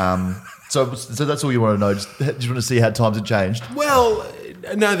 No. So that's all you want to know. Just want to see how times have changed. Well,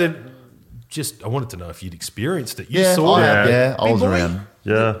 no, I wanted to know if you'd experienced it. You Yeah, saw I it. have. Yeah, I Big was boy? around.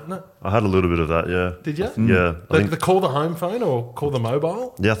 Yeah. No. I had a little bit of that, yeah. Did you? Yeah. I think, The call the home phone or call the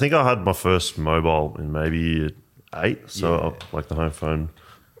mobile? I think I had my first mobile in maybe year 8. So like the home phone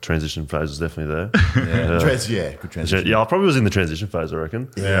transition phase was definitely there. Good transition. Yeah, I probably was in the transition phase, I reckon.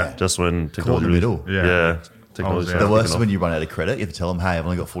 Yeah. Just when Caught technology in the was- middle. Yeah. Technology I was started The worst kicking is off. when you run out of credit. You have to tell them, hey, I've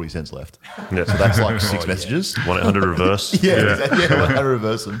only got 40 cents left. Yeah. So that's like 6 messages. 1-800 reverse. Yeah, exactly. Yeah, how to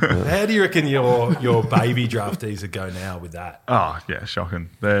reverse them. How do you reckon your baby draftees would go now with that? Oh, yeah, shocking.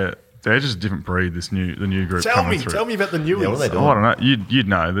 They're just a different breed, the new group Tell coming me through. about the newies. Yeah, what are they doing? Oh, I don't know. You'd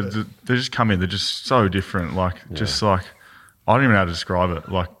know. They just come in. They're just so different. Like, just like, I don't even know how to describe it.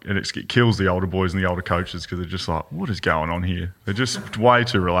 Like, it kills the older boys and the older coaches because they're just like, what is going on here? They're just way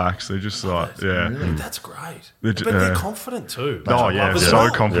too relaxed. They're just like, yeah. Really? That's great. They're But ju- they're confident too. Oh, Which I yeah. love as So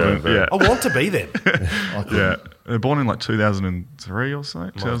well. confident. Yeah, Yeah. I want to be them. Yeah. They're born in like 2003 or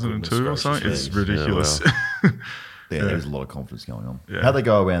something, 2002 or goodness something. gracious, It's ridiculous. Yeah, there's a lot of confidence going on. Yeah. How they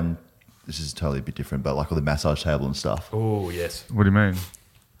go around, this is totally a bit different, but like with the massage table and stuff. Oh, yes. What do you mean?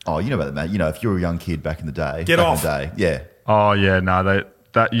 Oh, you know about that, mate. You know, if you were a young kid back in the day. Get back off. In the day, yeah. Oh, yeah. No,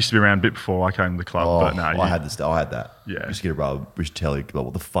 that used to be around a bit before I came to the club. Oh, but no, I had this. I had that. Yeah. Used to get a rub, Rich Telly, like,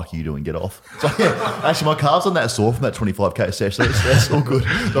 what the fuck are you doing? Get off. So, yeah, actually, my calves on that sore from that 25k session. That's all good.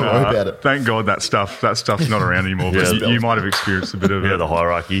 Don't worry about it. Thank God that stuff's not around anymore. But Yeah. you might have experienced a bit of Yeah, it. the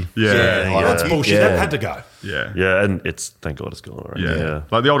hierarchy. Yeah. That's bullshit. Yeah. That had to go. Yeah. Yeah, and thank God it's gone already. Yeah.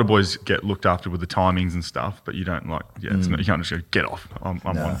 Like the older boys get looked after with the timings and stuff, but you don't like, it's not, you can't just go, get off. I'm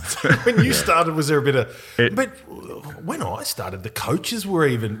one. When you started, was there a bit of... It- but when I started, the coaches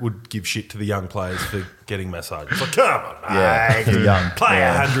would give shit to the young players for getting massages. Like, come on, mate. Yeah, you're young. Play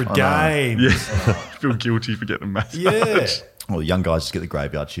Yeah, 100 I know. games. Yeah. Feel guilty for getting a massage. Yeah. Well, the young guys just get the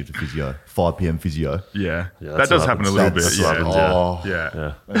graveyard shift of physio, 5 p.m. physio. Yeah. Yeah, That that's does what happen a happens. little bit. That's what Yeah. happens, Oh, Yeah.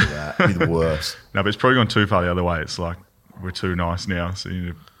 Yeah. look at that. Be the worst. No, but it's probably gone too far the other way. It's like we're too nice now, so you need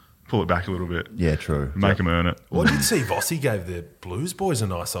to pull it back a little bit. Yeah, true. Make them earn it. Well, I did see Vossi gave the Blues boys a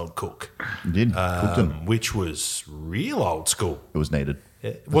nice old cook, You did. Cooked them. which was real old school. It was needed.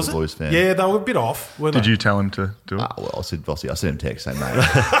 Yeah. As Was a it? Blues fan. Yeah, they were a bit off, weren't Did they? you tell him to do it? Well, I said Vossi. I sent him a text saying, mate,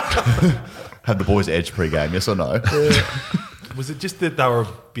 have the boys edge pre-game, yes or no? Was it just that they were a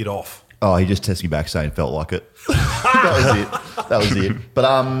bit off? Oh, he just texted me back saying felt like it. That was it.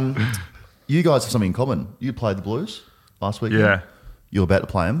 But you guys have something in common. You played the Blues last weekend. Yeah. You're about to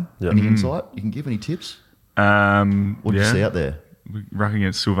play them. Yeah. Any insight you can give? Any tips? What did you see out there? We're rucking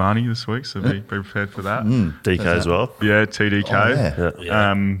against Silvani this week, so be prepared for that. DK as well. Yeah, TDK. Oh,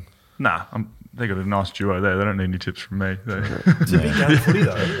 yeah. They got a nice duo there. They don't need any tips from me. It's a big game of footy,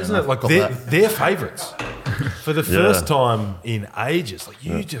 though, isn't it? Like they're favourites for the first time in ages. Like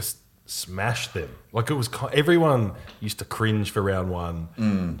you just smashed them. Like it was everyone used to cringe for round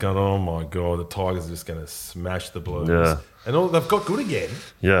one, going, "Oh my god, the Tigers are just going to smash the Blues." Yeah. And they've got good again.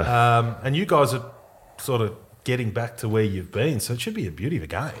 Yeah. And you guys are sort of getting back to where you've been, so it should be a beauty of a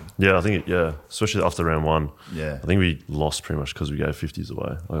game. Yeah, I think especially after round one. Yeah. I think we lost pretty much because we gave 50s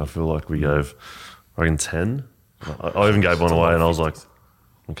away. Like I feel like we gave, I reckon 10. I even gave one away, and I was like,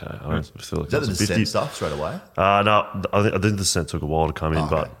 okay, I don't feel like Is that the that's a 50. descent stuff straight away? No, I think the descent took a while to come in, okay.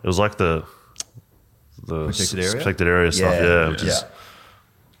 but it was like the Protected area? stuff, Yeah, which yeah. is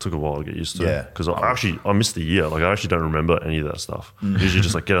took a while to get used to. Yeah. Because I missed the year. Like I actually don't remember any of that stuff. Usually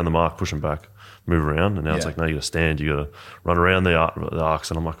just like get on the mark, push them back, move around, and now it's Yeah. like, no, you got to stand, you got to run around the arcs,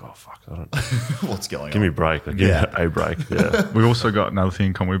 and I'm like, oh fuck, I don't. What's going on? Give me a break. Like, give me a break. Yeah. We've also got another thing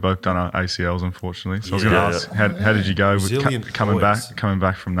in common. We've both done our ACLs, unfortunately. So I was going to Yeah. ask, how did you go with Resilient coming boys.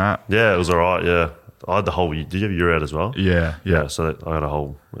 back from that? Yeah, it was all right. Yeah. I had the whole year. Did you have a year out as well? Yeah. So I had a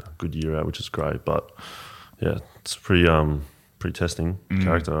whole good year out, which is great. But yeah, it's pretty testing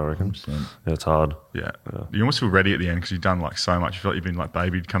character, I reckon. 100%. Yeah, it's hard. Yeah. You almost feel ready at the end because you've done like so much. You feel like you've been like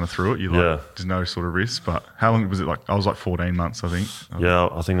babied kind of through it. You like, Yeah. there's no sort of risk. But how long was it? Like I was like 14 months, I think. Yeah,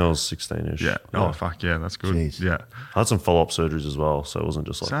 I think I was 16-ish. Yeah. Oh fuck yeah, that's good. Jeez. Yeah. I had some follow-up surgeries as well, so it wasn't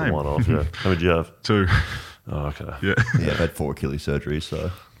just like Same. the one-off. Yeah. How many did you have? 2. Oh, okay. Yeah. Yeah, I've had 4 Achilles surgeries, so.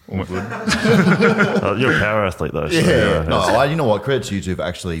 You're a power athlete though. So Yeah. No, you know what? Credit to you two for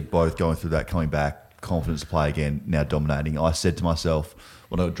actually both going through that, coming back, confidence to play again, now dominating. I said to myself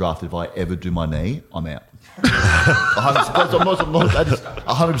when I got drafted, if I ever do my knee, I'm out.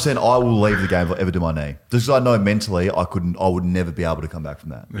 100%. I will leave the game if I ever do my knee. Just because I know mentally I would never be able to come back from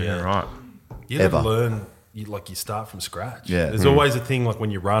that. Yeah. Right. You never Ever. learn. You start from scratch. Yeah. There's always a thing like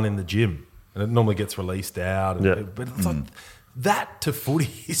when you run in the gym, and it normally gets released out. And, Yeah. But it's like that to footy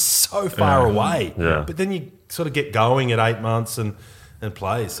is so far away. Yeah. But then you sort of get going at 8 months and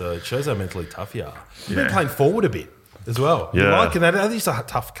play. So it shows how mentally tough you are. You've been playing forward a bit as well. You Yeah. liking that? That is a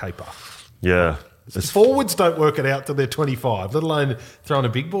tough caper. Yeah. Forwards don't work it out till they're 25, let alone throwing a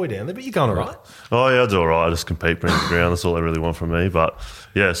big boy down there. But you're going all right. Oh yeah, I do all right. I just compete, bring it to the ground. That's all they really want from me. But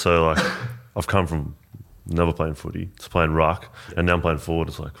yeah, so like I've come from never playing footy to playing ruck, and now I'm playing forward.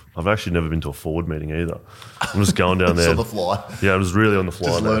 It's like I've actually never been to a forward meeting either. I'm just going down Just there on the fly. Yeah, I was really on the fly.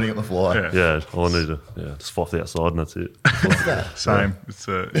 Just now. learning on the fly. Yeah. Yeah, all I need to just fly off the outside, and that's it. What's that? Same. It's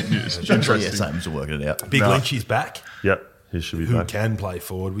interesting. Yeah, same. Just working it out. Big Lynchy's back. Yep, he should be Who back. can play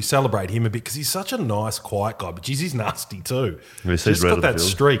forward. We celebrate him a bit because he's such a nice, quiet guy, but geez, he's nasty too. Yeah, he sees Just red got on the that field.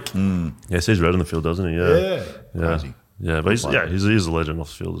 streak. Yeah, he sees red on the field, doesn't he? Yeah, Yeah. yeah, Crazy. yeah. But he's a legend off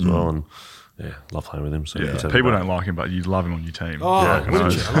the field as well, and yeah, love playing with him. So Yeah. good to have People him don't like him, but you love him on your team. Oh, Yeah,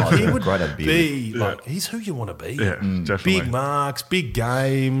 wouldn't you? Like, he would Great at beard. be like he's who you want to be. Yeah, definitely. Big marks, big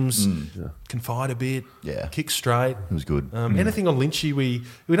games, can fight a bit, Yeah. kick straight. It was good. Anything on Lynchy, we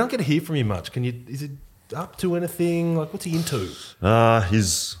don't get to hear from him much. Is it up to anything? Like, what's he into?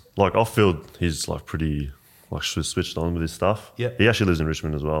 He's like off field. He's like pretty like switched on with his stuff. Yeah. he actually lives in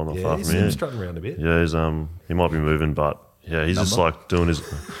Richmond as well, not Yeah, far he's from here. strutting around a bit. Yeah, he's he might be moving, but yeah, he's just like doing his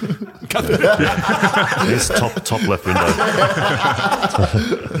his top left window.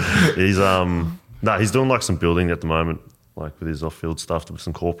 He's doing like some building at the moment, like with his off-field stuff with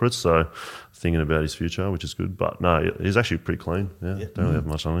some corporates. So thinking about his future, which is good. But no, he's actually pretty clean. Yeah, don't really have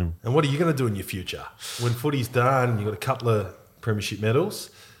much on him. And what are you going to do in your future when footy's done? You've got a couple of premiership medals.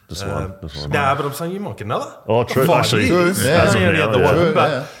 Just one. Nah, but I'm saying you might get another. Oh, true. 5 Actually, years. Yeah. as of You only now, had the yeah. one, True,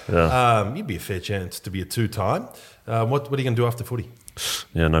 but you'd be a fair chance to be a 2-time. What are you going to do after footy?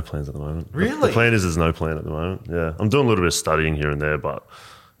 Yeah, no plans at the moment. Really? The plan is there's no plan at the moment. Yeah, I'm doing a little bit of studying here and there, but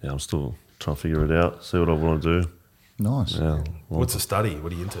yeah, I'm still trying to figure it out, see what I want to do. Nice. Yeah, well, What's the study?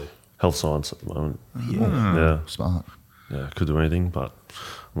 What are you into? health science at the moment. Yeah, Smart. yeah, could do anything, but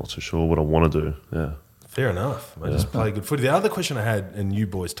I'm not too sure what I want to do. Yeah. Fair enough. I just play good footy. The other question I had, and you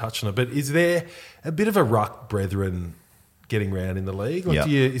boys touched on it, but is there a bit of a ruck brethren getting round in the league? Like,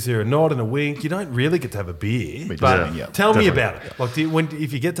 Yeah. is there a nod and a wink? You don't really get to have a beer. But But yeah, tell me definitely. about it. Like,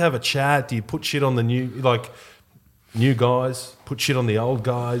 if you get to have a chat, do you put shit on the new guys? Put shit on the old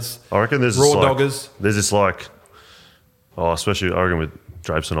guys? I reckon there's Raw this, like, doggers. There's this especially I reckon with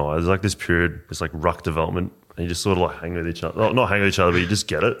Drapes and I, there's like this period, this like ruck development, and you just sort of like hang with each other. Not hang with each other, but you just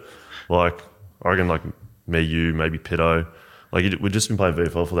get it. Like I reckon like me, you, maybe Pitto. Like we've just been playing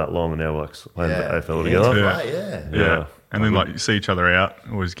VFL for that long, and now we're like playing AFL together. Yeah. Right, yeah. Yeah. And then like you see each other out,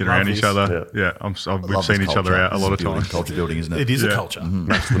 always get around each this. other. Yeah, we've seen each other out a lot of times. Culture building, isn't it? It is a Yeah. culture.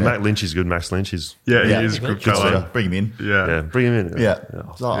 Matt Lynch is good. Max Lynch is Yeah, Yeah. he is a good Good fella. stuff. Bring him in. Yeah. bring him in. Yeah.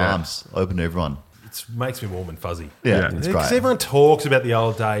 So arms open to everyone. It makes me warm and fuzzy. Yeah, Yeah. it's Because great. everyone talks about the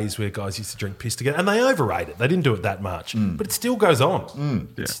old days where guys used to drink piss together, and they overrate it. They didn't do it that much, but it still goes on.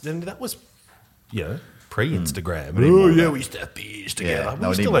 And that was, pre-Instagram. Oh yeah, we used to have beers together. no, we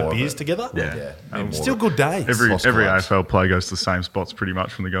we still need have more of beers it. together. Yeah. Still good days. Every Lost every clubs. AFL player goes to the same spots pretty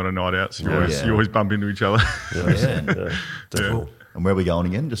much when they go to night out. So Yeah. you always bump into each other. Cool. And where are we going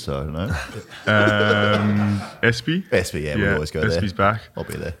again? Just so I don't know. Espy. Espy, yeah, we always go there. Espy's back. I'll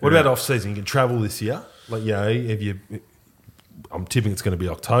be there. What about off season? You can travel this year. Like, have you? I'm tipping it's going to be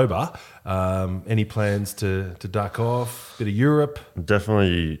October. Any plans to duck off? Bit of Europe?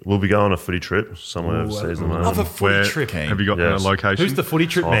 Definitely, we'll be going on a footy trip somewhere overseas at the Love a moment. footy trip. Have you got Yes. a location? Who's the footy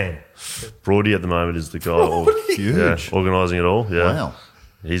trip man? Brody at the moment is the guy Huge. organising it all. Yeah, Wow.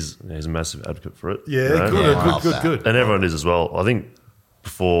 he's a massive advocate for it. Yeah, you know? good, love good, that. good. And everyone is as well. I think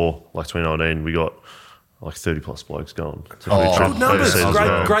before like 2019, we got like 30 plus blokes going. To footy Oh, trip Good numbers. overseas as Great,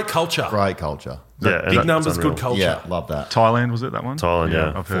 well. great culture. Great culture. Yeah, and Big that's numbers, unreal. good culture. Yeah, love that. Thailand, was it that one? Thailand,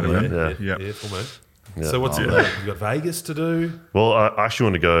 yeah. I've heard Full of moon. it. Yeah. Yeah. Full moon. Yeah. So what's Oh, you got Vegas to do? Well, I actually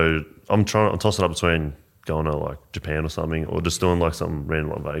want to go. I'm tossing up between going to like Japan or something, or just doing like something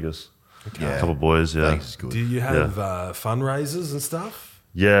random like Vegas. Yeah. A couple of boys, yeah. Vegas is good. Do you have fundraisers and stuff?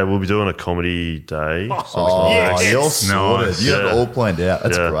 Yeah, we'll be doing a comedy day. Oh, Yes. you're sorted. Nice. You have it Yeah. all planned out.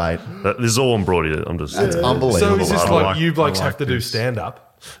 That's Yeah. great. This is all on Brody. I'm just. That's So unbelievable. is this I like like- you blokes I have like to do this. stand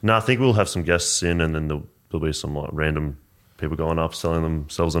up? No, I think we'll have some guests in, and then there'll be some like random people going up selling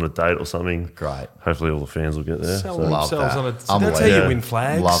themselves on a date or something. Great. Hopefully, all the fans will get there. Sell So, Love themselves that. on a. That's how you Unbelievable. win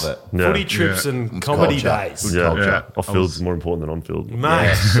flags. Love it. Yeah. Footy trips Yeah. and It's comedy culture. days. yeah, culture. off field's more important than on field. Mate.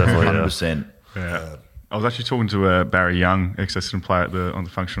 Definitely, yeah. 100%. Yeah. I was actually talking to Barry Young, ex-Essendon player on the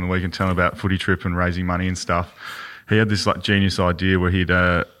function of the week, and telling about footy trip and raising money and stuff. He had this like genius idea where he'd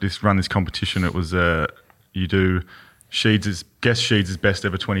run this competition. It was you do guess Sheeds' best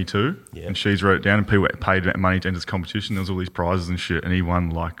ever 22, Yeah. and Sheeds wrote it down, and people paid money to enter this competition. There was all these prizes and shit, and he won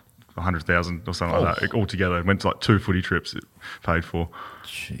like 100,000 or something like that all together. It went to like 2 footy trips it paid for.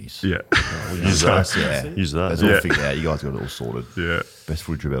 Jeez. Yeah, Use that. Yeah. Use that. That's Yeah. all figured out. You guys got it all sorted. yeah. Best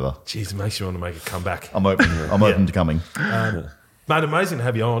footy trip ever. Jeez, it makes you want to make a comeback. I'm open. I'm open to coming. Mate, amazing to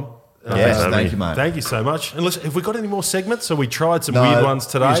have you on. Yes, having thank me. you, mate. Thank you so much. And listen, have we got any more segments? So we tried some No, weird ones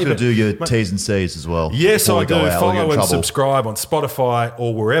today. You just got to but- do your Mate, T's and C's as well. Yes, before I we do. go out. We'll get Follow in and trouble. subscribe on Spotify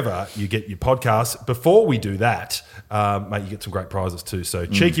or wherever you get your podcasts. Before we do that, mate, you get some great prizes too. So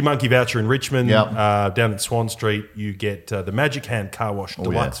Cheeky Monkey voucher in Richmond, Yep. down at Swan Street, you get the Magic Hand Car Wash Oh,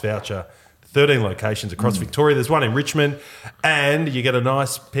 Deluxe voucher. 13 locations across Victoria. There's one in Richmond, and you get a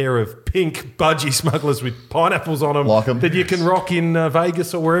nice pair of pink budgie smugglers with pineapples on them Like 'em. that you can rock in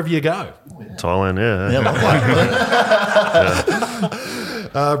Vegas or wherever you go. Thailand, yeah. Yeah,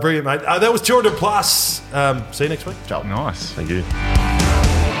 lovely. Brilliant, mate. That was 200 plus. See you next week. Nice. Thank you.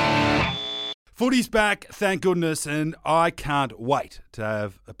 Footy's back, thank goodness, and I can't wait to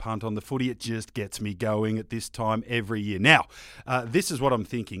have a punt on the footy. It just gets me going at this time every year. Now, this is what I'm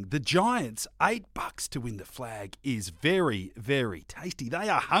thinking. The Giants, $8 to win the flag is very, very tasty. They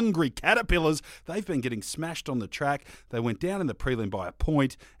are hungry caterpillars. They've been getting smashed on the track. They went down in the prelim by a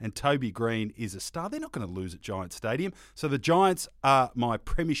point, and Toby Green is a star. They're not going to lose at Giants Stadium. So the Giants are my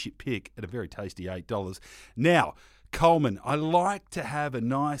premiership pick at a very tasty $8. Now, Coleman, I like to have a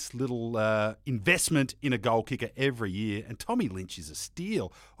nice little investment in a goal kicker every year, and Tommy Lynch is a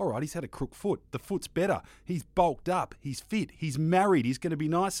steal. All right, he's had a crook foot. The foot's better. He's bulked up. He's fit. He's married. He's going to be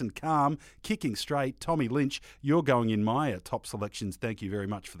nice and calm, kicking straight. Tommy Lynch, you're going in my top selections. Thank you very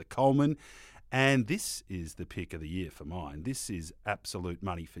much for the Coleman. And this is the pick of the year for mine. This is absolute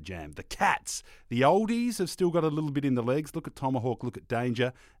money for Jam. The Cats, the oldies have still got a little bit in the legs. Look at Tomahawk, look at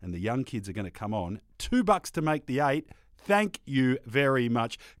Danger, and the young kids are going to come on. $2 to make the 8. Thank you very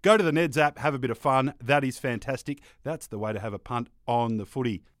much. Go to the Neds app, have a bit of fun. That is fantastic. That's the way to have a punt on the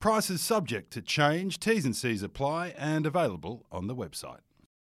footy. Prices subject to change. T's and C's apply and available on the website.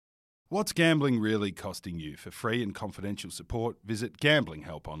 What's gambling really costing you? For free and confidential support, visit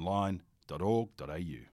gamblinghelponline.org.au.